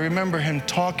remember him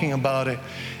talking about it,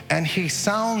 and he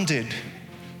sounded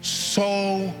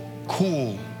so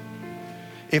cool.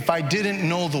 If I didn't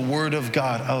know the word of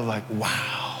God, I was like,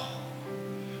 wow,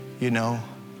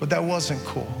 but that wasn't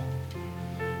cool.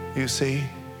 You see?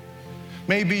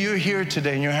 Maybe you're here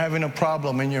today and you're having a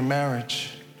problem in your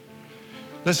marriage.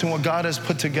 Listen, what God has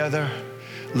put together,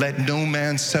 let no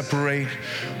man separate.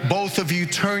 Both of you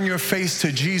turn your face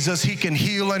to Jesus. He can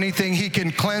heal anything. He can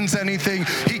cleanse anything.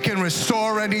 He can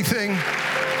restore anything.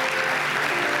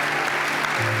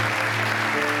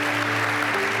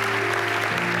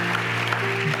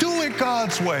 Do it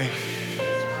God's way.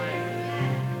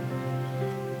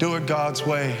 Do it God's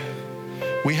way.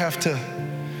 We have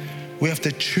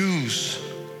to choose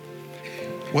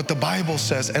what the Bible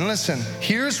says. And listen,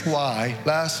 here's why,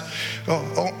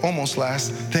 almost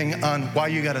last thing on why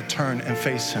you got to turn and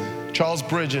face him. Charles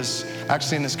Bridges,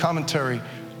 actually in his commentary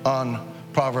on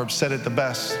Proverbs, said it the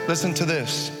best. Listen to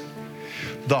this.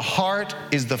 The heart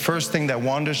is the first thing that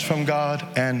wanders from God,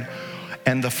 and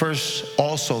the first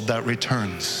also that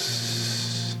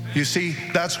returns. You see,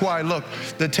 that's why, look,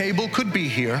 the table could be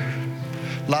here,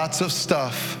 lots of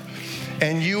stuff,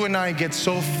 and you and I get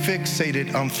so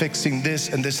fixated on fixing this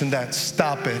and this and that.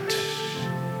 Stop it.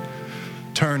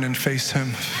 Turn and face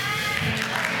him.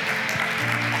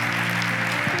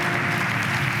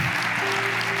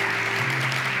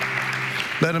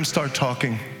 Let him start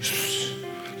talking.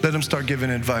 Let him start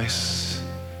giving advice.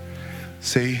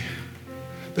 See?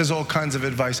 There's all kinds of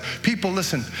advice. People,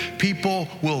 listen, people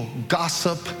will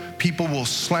gossip. People will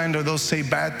slander. They'll say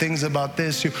bad things about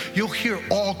this. You'll hear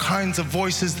all kinds of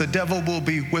voices. The devil will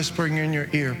be whispering in your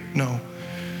ear. No.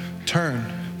 Turn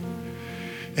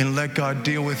and let God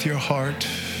deal with your heart.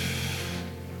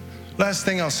 Last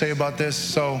thing I'll say about this.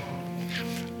 So,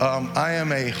 I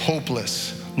am a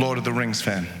hopeless Lord of the Rings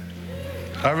fan.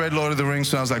 I read Lord of the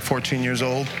Rings when I was like 14 years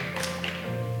old.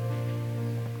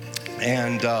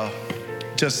 And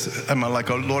I'm like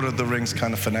a Lord of the Rings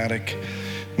kind of fanatic.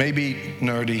 Maybe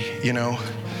nerdy, you know.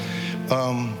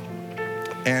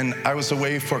 And I was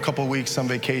away for a couple of weeks on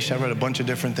vacation. I read a bunch of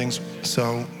different things.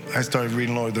 So I started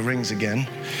reading Lord of the Rings again.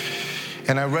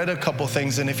 And I read a couple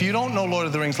things. And if you don't know Lord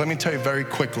of the Rings, let me tell you very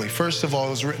quickly. First of all, it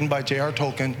was written by J.R.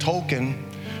 Tolkien. Tolkien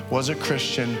was a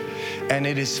Christian, and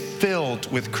it is filled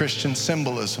with Christian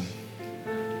symbolism.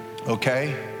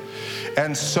 Okay?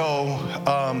 And so,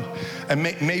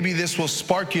 maybe this will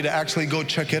spark you to actually go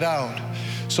check it out.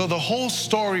 So the whole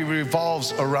story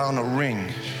revolves around a ring.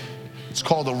 It's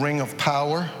called a ring of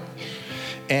power.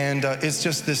 And it's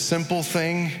just this simple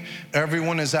thing.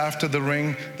 Everyone is after the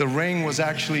ring. The ring was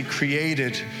actually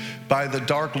created by the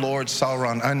Dark Lord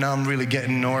Sauron. I know I'm really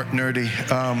getting nerdy,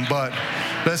 but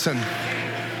listen.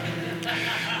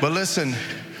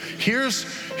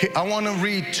 I want to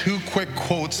read two quick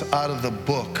quotes out of the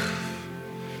book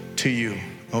to you,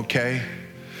 okay?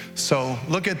 So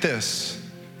look at this.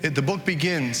 The book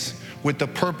begins with the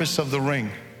purpose of the ring.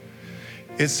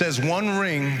 It says, one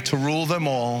ring to rule them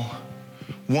all,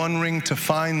 one ring to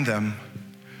find them,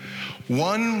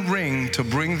 one ring to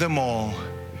bring them all,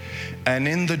 and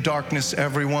in the darkness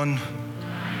everyone.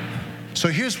 So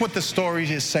here's what the story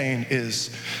is saying is,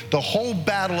 the whole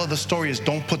battle of the story is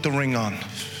don't put the ring on.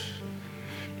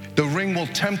 The ring will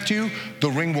tempt you. The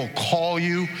ring will call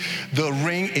you. The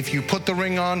ring, if you put the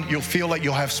ring on, you'll feel like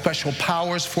you'll have special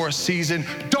powers for a season.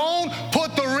 Don't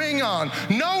put the ring on.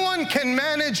 No one can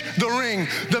manage the ring.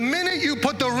 The minute you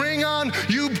put the ring on,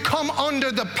 you come under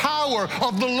the power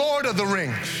of the Lord of the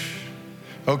Ring.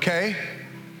 Okay?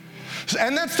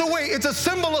 And that's the way, it's a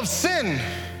symbol of sin.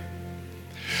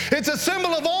 It's a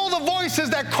symbol of all the voices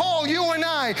that call you and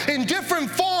I in different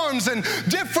forms and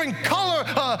different color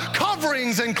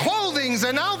coverings and clothings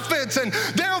and outfits, and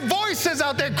there are voices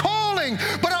out there calling.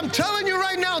 But I'm telling you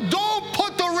right now, don't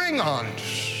put the ring on.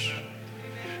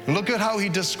 Look at how he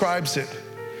describes it.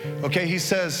 Okay, he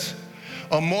says,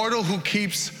 a mortal who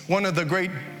keeps one of the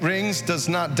great rings does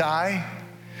not die.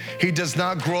 He does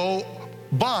not grow,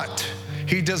 but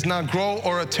he does not grow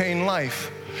or attain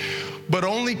life, but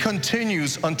only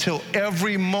continues until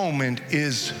every moment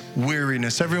is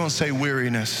weariness. Everyone say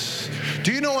weariness.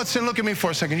 Do you know what sin, look at me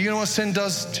for a second. Do you know what sin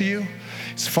does to you?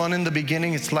 It's fun in the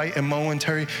beginning, it's light and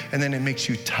momentary, and then it makes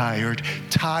you tired.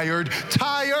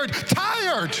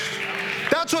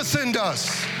 That's what sin does.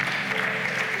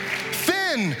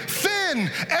 Thin,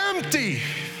 empty.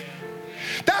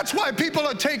 That's why people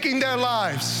are taking their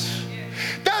lives.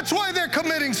 That's why they're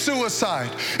committing suicide.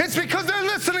 It's because they're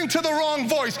listening to the wrong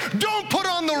voice. Don't put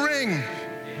on the ring.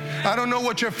 I don't know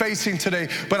what you're facing today,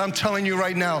 but I'm telling you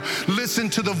right now, listen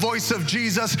to the voice of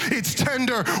Jesus. It's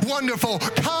tender, wonderful,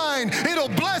 kind. It'll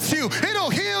bless you. It'll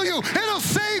heal you. It'll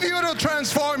save you. It'll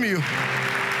transform you.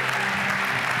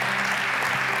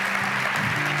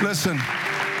 Listen,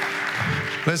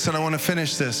 I want to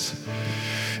finish this.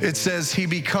 It says, he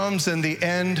becomes in the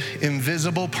end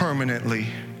invisible permanently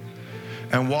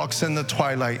and walks in the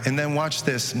twilight. And then watch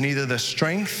this, neither the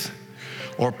strength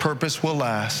or purpose will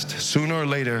last. Sooner or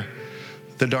later,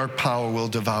 the dark power will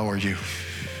devour you.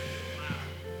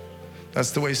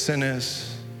 That's the way sin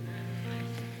is.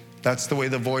 That's the way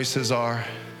the voices are.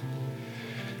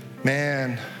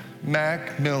 Man,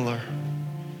 Mac Miller,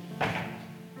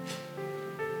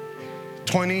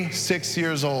 26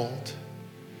 years old,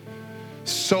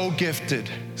 so gifted,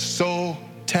 so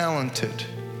talented.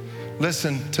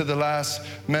 Listen to the last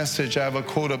message. I have a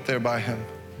quote up there by him.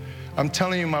 I'm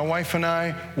telling you, my wife and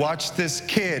I watched this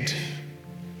kid.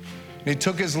 He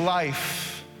took his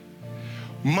life,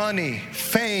 money,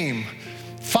 fame,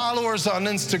 followers on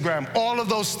Instagram, all of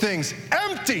those things,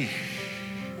 empty.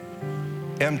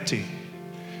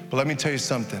 But let me tell you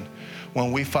something.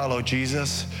 When we follow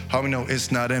Jesus, how we know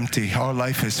it's not empty? Our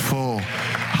life is full.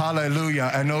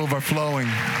 Hallelujah, and overflowing.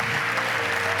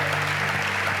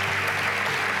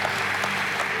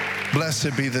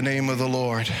 Blessed be the name of the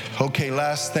Lord. Okay,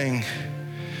 last thing.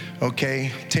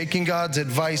 Okay, taking God's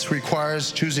advice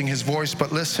requires choosing his voice,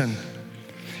 but listen,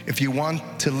 if you want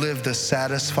to live the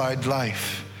satisfied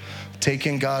life,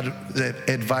 taking God's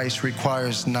advice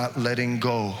requires not letting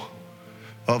go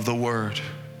of the word.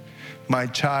 My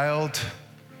child,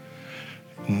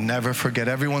 Never forget.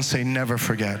 Everyone say never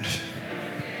forget.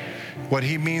 What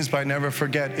he means by never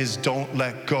forget is don't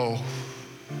let go.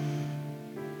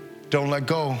 Don't let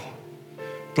go.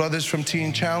 Brothers from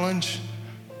Teen Challenge,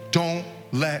 don't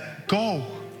let go.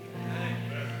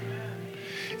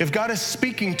 If God is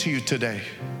speaking to you today,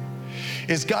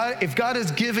 if God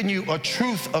has given you a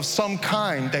truth of some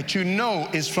kind that you know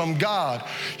is from God,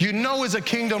 you know is a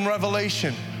kingdom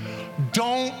revelation,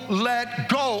 don't let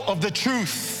go of the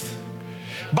truth.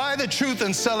 Buy the truth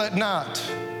and sell it not.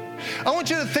 I want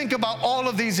you to think about all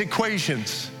of these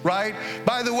equations, right?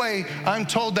 By the way, I'm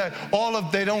told that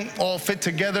they don't all fit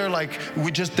together, like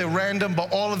they're random,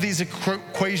 but all of these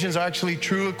equations are actually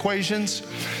true equations.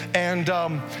 And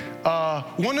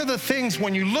one of the things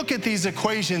when you look at these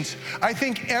equations, I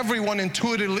think everyone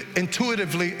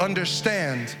intuitively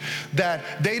understands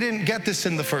that they didn't get this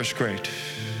in the first grade.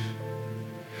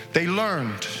 They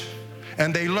learned.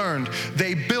 And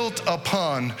they built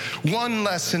upon one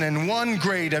lesson and one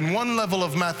grade and one level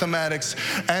of mathematics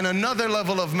and another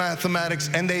level of mathematics,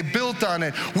 and they built on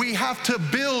it. We have to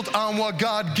build on what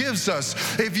God gives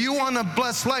us. If you want a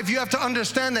blessed life, you have to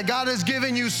understand that God has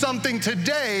given you something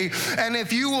today, and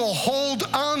if you will hold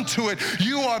on to it,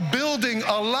 you are building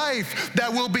a life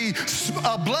that will be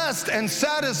blessed and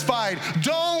satisfied.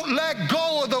 Don't let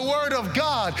go of the Word of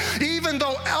God. Even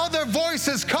though other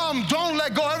voices come, don't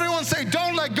let go. Everyone say,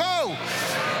 don't let go.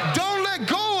 Don't let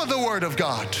go of the Word of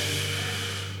God.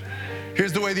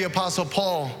 Here's the way the Apostle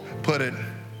Paul put it.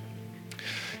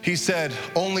 He said,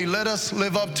 only let us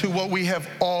live up to what we have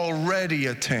already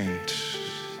attained.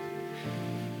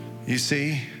 You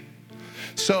see?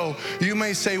 So you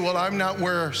may say, well, I'm not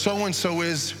where so-and-so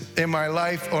is in my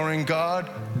life or in God.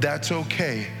 That's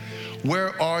okay.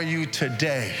 Where are you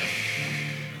today?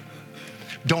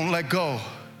 Don't let go.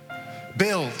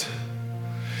 Build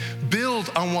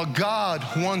on what God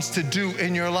wants to do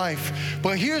in your life.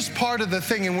 But here's part of the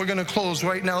thing, and we're going to close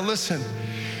right now. Listen,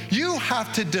 you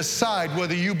have to decide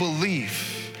whether you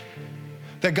believe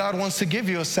that God wants to give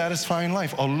you a satisfying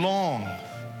life, a long,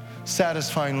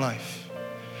 satisfying life.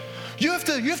 You have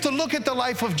to look at the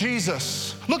life of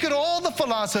Jesus. Look at all the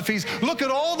philosophies. Look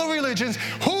at all the religions.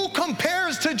 Who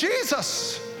compares to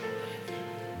Jesus?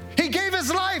 He gave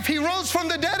his life. He rose from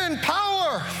the dead in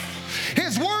power.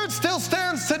 His word still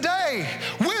stands today.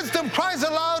 Wisdom cries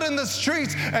aloud in the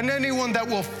streets, and anyone that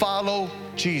will follow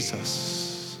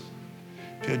Jesus,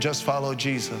 if you'll just follow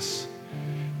Jesus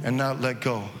and not let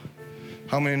go,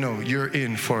 how many know you're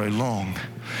in for a long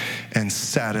and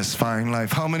satisfying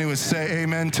life? How many would say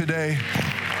amen today?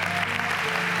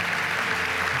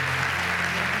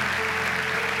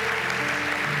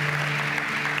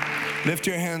 Lift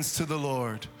your hands to the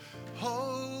Lord.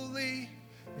 Holy,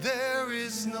 there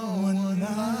is no one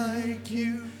like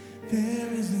you.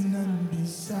 There is none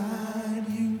beside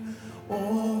you.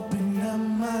 Open up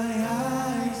my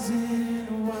eyes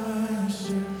in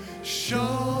worship.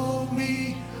 Show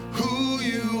me who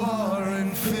you are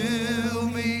and fill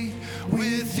me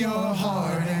with your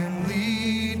heart and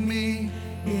lead me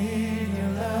in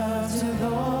your love to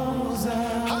those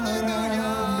around.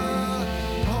 Hallelujah.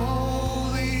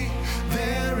 Holy,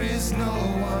 there is no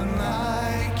one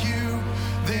like you.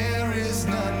 There is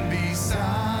none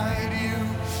beside you.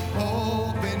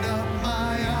 Open up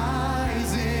my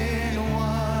eyes in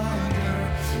wonder.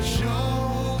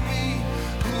 Show me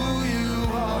who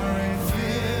you are and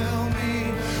fill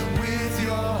me with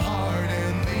your heart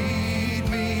and lead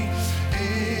me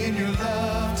in your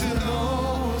love to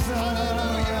those.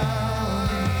 Hallelujah.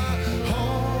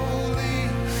 Holy,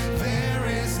 there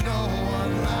is no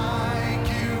one like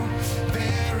you.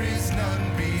 There is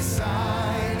none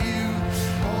beside you.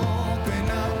 Open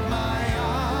up my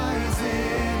eyes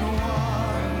in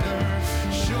wonder.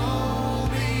 Show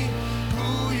me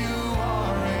who you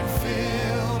are and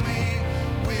fill me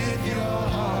with your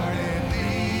heart and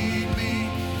lead me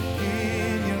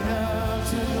In your love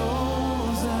to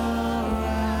those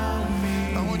around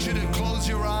me. I want you to close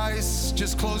your eyes.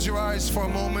 Just close your eyes for a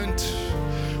moment.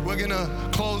 We're gonna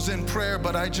close in prayer,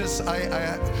 but I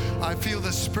feel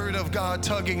the Spirit of God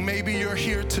tugging. Maybe you're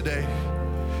here today.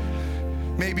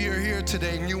 Maybe you're here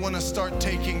today and you want to start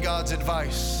taking God's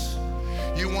advice.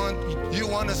 You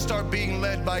want to start being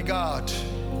led by God.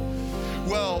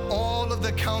 Well, all of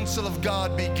the counsel of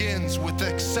God begins with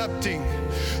accepting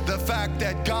the fact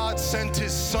that God sent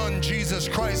His Son, Jesus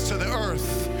Christ, to the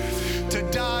earth to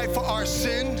die for our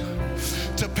sin,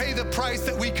 to pay the price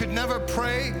that we could never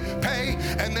pay,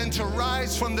 and then to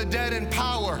rise from the dead in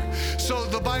power. So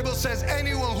the Bible says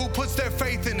anyone who puts their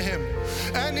faith in him,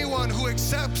 anyone who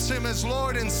accepts him as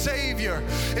Lord and Savior,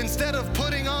 instead of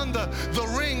putting on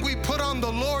the ring, we put on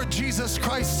the Lord Jesus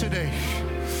Christ today.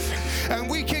 And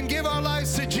we can give our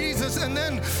lives to Jesus, and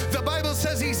then the Bible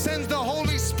says he sends the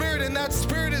Holy Spirit, and that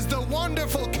Spirit is the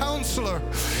wonderful counselor.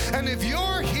 And if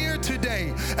you're here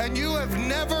today and you have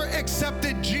never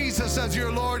accepted Jesus as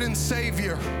your Lord and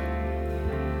Savior,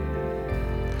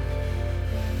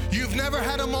 you've never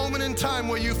had a moment in time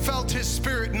where you felt his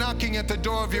Spirit knocking at the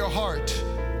door of your heart,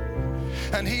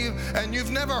 and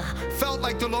you've never felt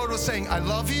like the Lord was saying, I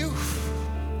love you,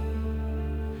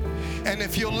 and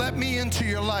if you'll let me into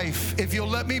your life, if you'll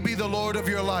let me be the Lord of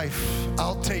your life,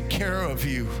 I'll take care of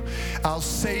you. I'll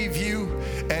save you,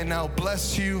 and I'll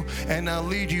bless you, and I'll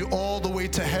lead you all the way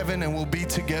to heaven, and we'll be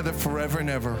together forever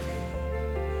and ever.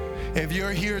 If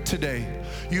you're here today,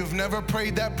 you've never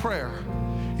prayed that prayer,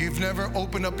 you've never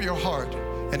opened up your heart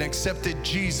and accepted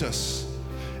Jesus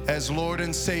as Lord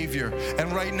and Savior,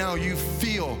 and right now you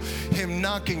feel him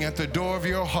knocking at the door of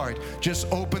your heart, just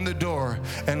open the door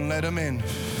and let him in.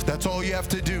 That's all you have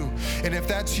to do. And if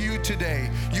that's you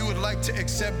today, you would like to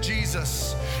accept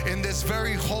Jesus in this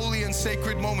very holy and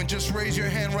sacred moment, just raise your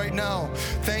hand right now.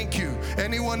 Thank you.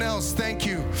 Anyone else? Thank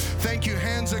you. Thank you.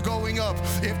 Hands are going up.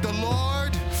 If the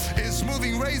Lord is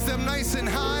moving, raise them nice and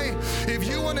high. If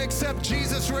you want to accept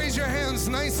Jesus, raise your hands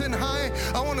nice and high.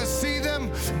 I want to see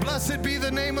them. Blessed be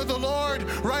the name of the Lord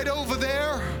right over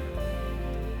there.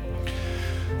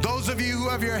 Those of you who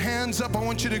have your hands up, I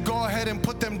want you to go ahead and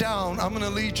put them down. I'm going to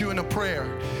lead you in a prayer.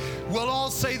 We'll all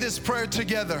say this prayer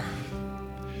together.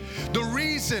 The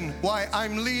reason why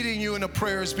I'm leading you in a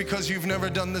prayer is because you've never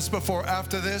done this before.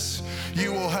 After this,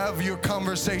 you will have your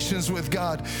conversations with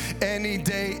God any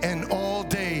day and all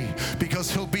day,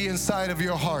 because he'll be inside of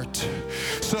your heart.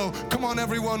 So come on,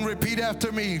 everyone, repeat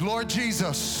after me. Lord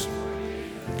Jesus,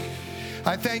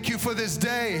 I thank you for this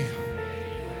day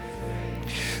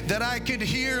that I could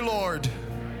hear, Lord,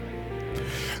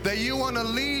 that you want to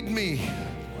lead me,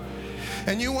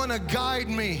 and you want to guide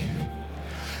me,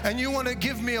 and you want to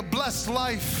give me a blessed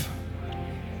life.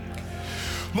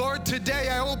 Lord, today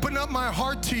I open up my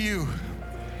heart to you,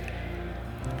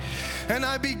 and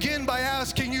I begin by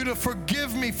asking you to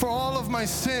forgive me for all of my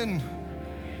sin.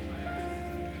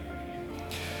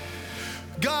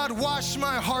 God, wash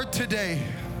my heart today.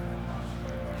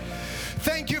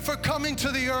 Thank you for coming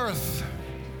to the earth.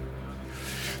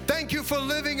 Thank you for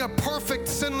living a perfect,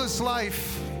 sinless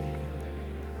life,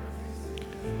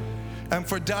 and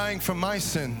for dying for my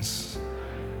sins.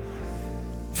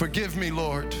 Forgive me,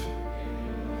 Lord,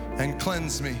 and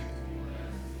cleanse me.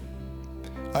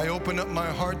 I open up my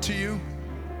heart to you,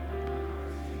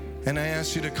 and I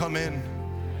ask you to come in.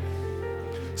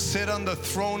 Sit on the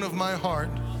throne of my heart.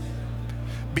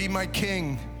 Be my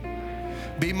King.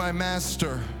 Be my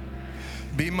Master.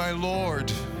 Be my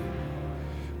Lord.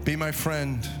 Be my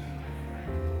friend.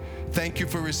 Thank you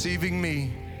for receiving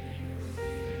me,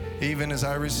 even as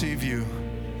I receive you.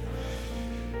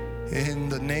 In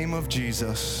the name of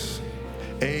Jesus,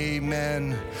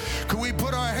 amen. Could we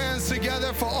put our hands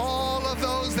together for all of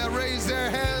those that raised their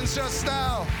hands just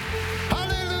now?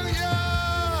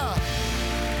 Hallelujah!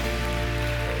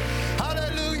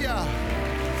 Hallelujah!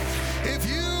 If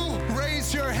you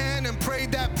raised your hand and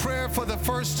prayed that prayer for the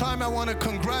first time, I want to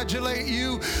congratulate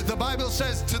you. The Bible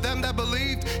says to them that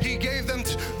believed, he gave them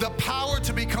the power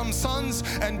to become sons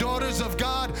and daughters of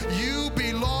God. You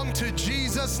belong to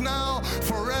Jesus now,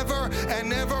 forever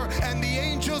and ever. And the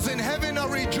angels in heaven are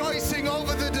rejoicing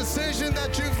over the decision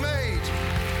that you've made.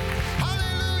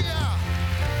 Hallelujah!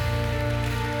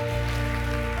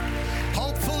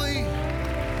 Hopefully,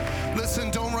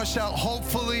 listen, don't rush out.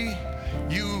 Hopefully,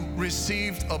 you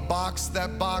received a box.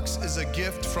 That box is a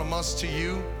gift from us to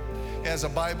you. It has a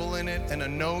Bible in it and a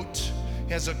note.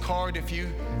 It has a card. If you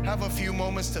have a few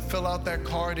moments to fill out that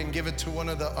card and give it to one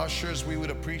of the ushers, we would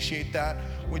appreciate that.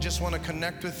 We just want to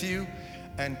connect with you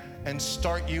and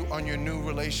start you on your new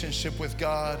relationship with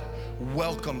God.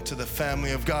 Welcome to the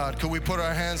family of God. Could we put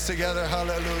our hands together?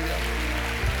 Hallelujah.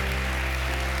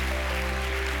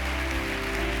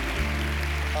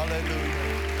 Hallelujah.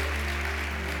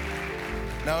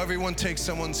 Now everyone take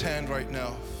someone's hand right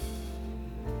now.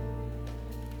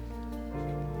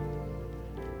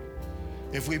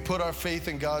 If we put our faith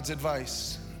in God's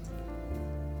advice,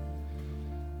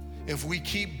 if we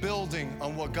keep building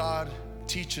on what God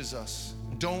teaches us,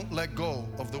 don't let go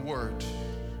of the word.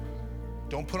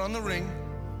 Don't put on the ring,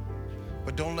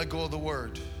 but don't let go of the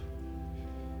word.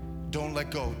 Don't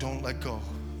let go, don't let go.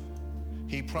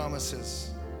 He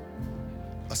promises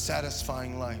a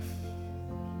satisfying life.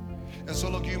 And so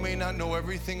look, you may not know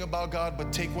everything about God,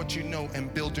 but take what you know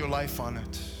and build your life on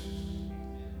it.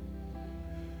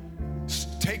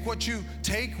 Take what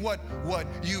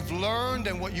you've learned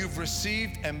and what you've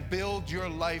received and build your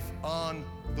life on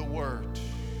the Word.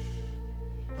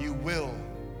 You will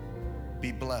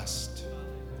be blessed.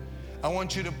 I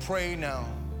want you to pray now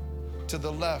to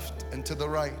the left and to the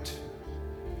right.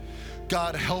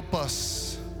 God, help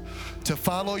us to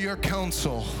follow your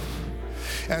counsel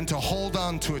and to hold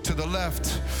on to it. To the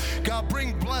left, God,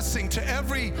 bring blessing to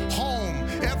every home,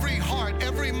 every heart,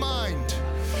 every mind.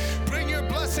 Bring your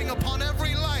blessing upon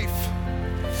every life.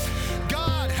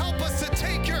 God, help us to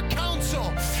take your counsel.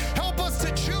 Help us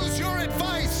to choose your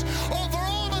advice over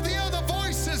all of the other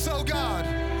voices, oh God.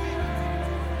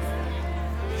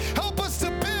 Help us to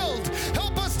build.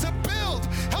 Help us to build.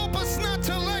 Help us not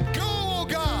to let go, oh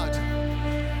God.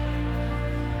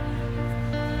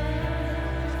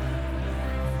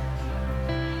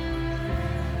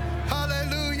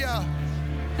 Hallelujah.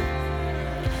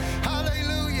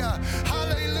 Hallelujah.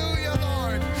 Hallelujah,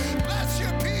 Lord. Bless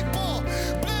your people.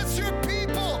 Bless your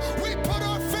people. We put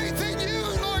our faith in you,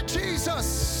 Lord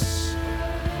Jesus.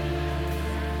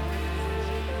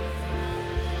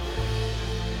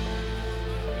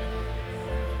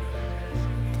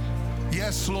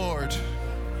 Yes, Lord.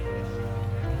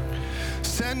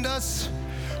 Send us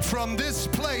from this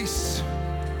place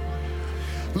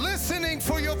listening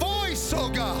for your voice, oh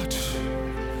God.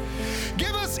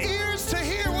 Give us ears to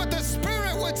hear what the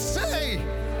Spirit would say.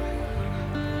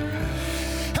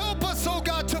 Help us, oh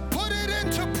God, to put it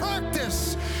into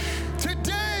practice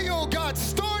today, oh God,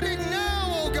 starting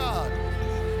now, oh God.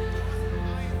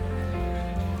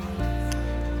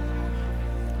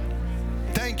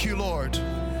 Thank you, Lord.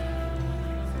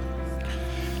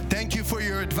 Thank you for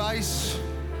your advice.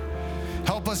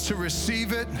 Help us to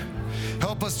receive it.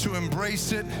 Help us to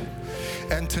embrace it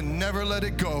and to never let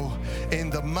it go. In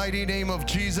the mighty name of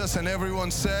Jesus. And everyone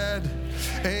said,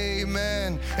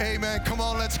 amen. Amen. Come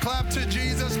on, let's clap to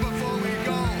Jesus before we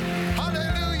go.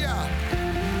 Hallelujah.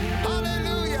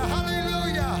 Hallelujah.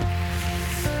 Hallelujah.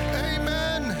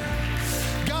 Amen.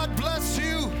 God bless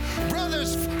you.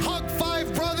 Brothers, hug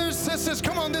 5 brothers, sisters.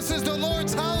 Come on, this is the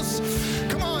Lord's house.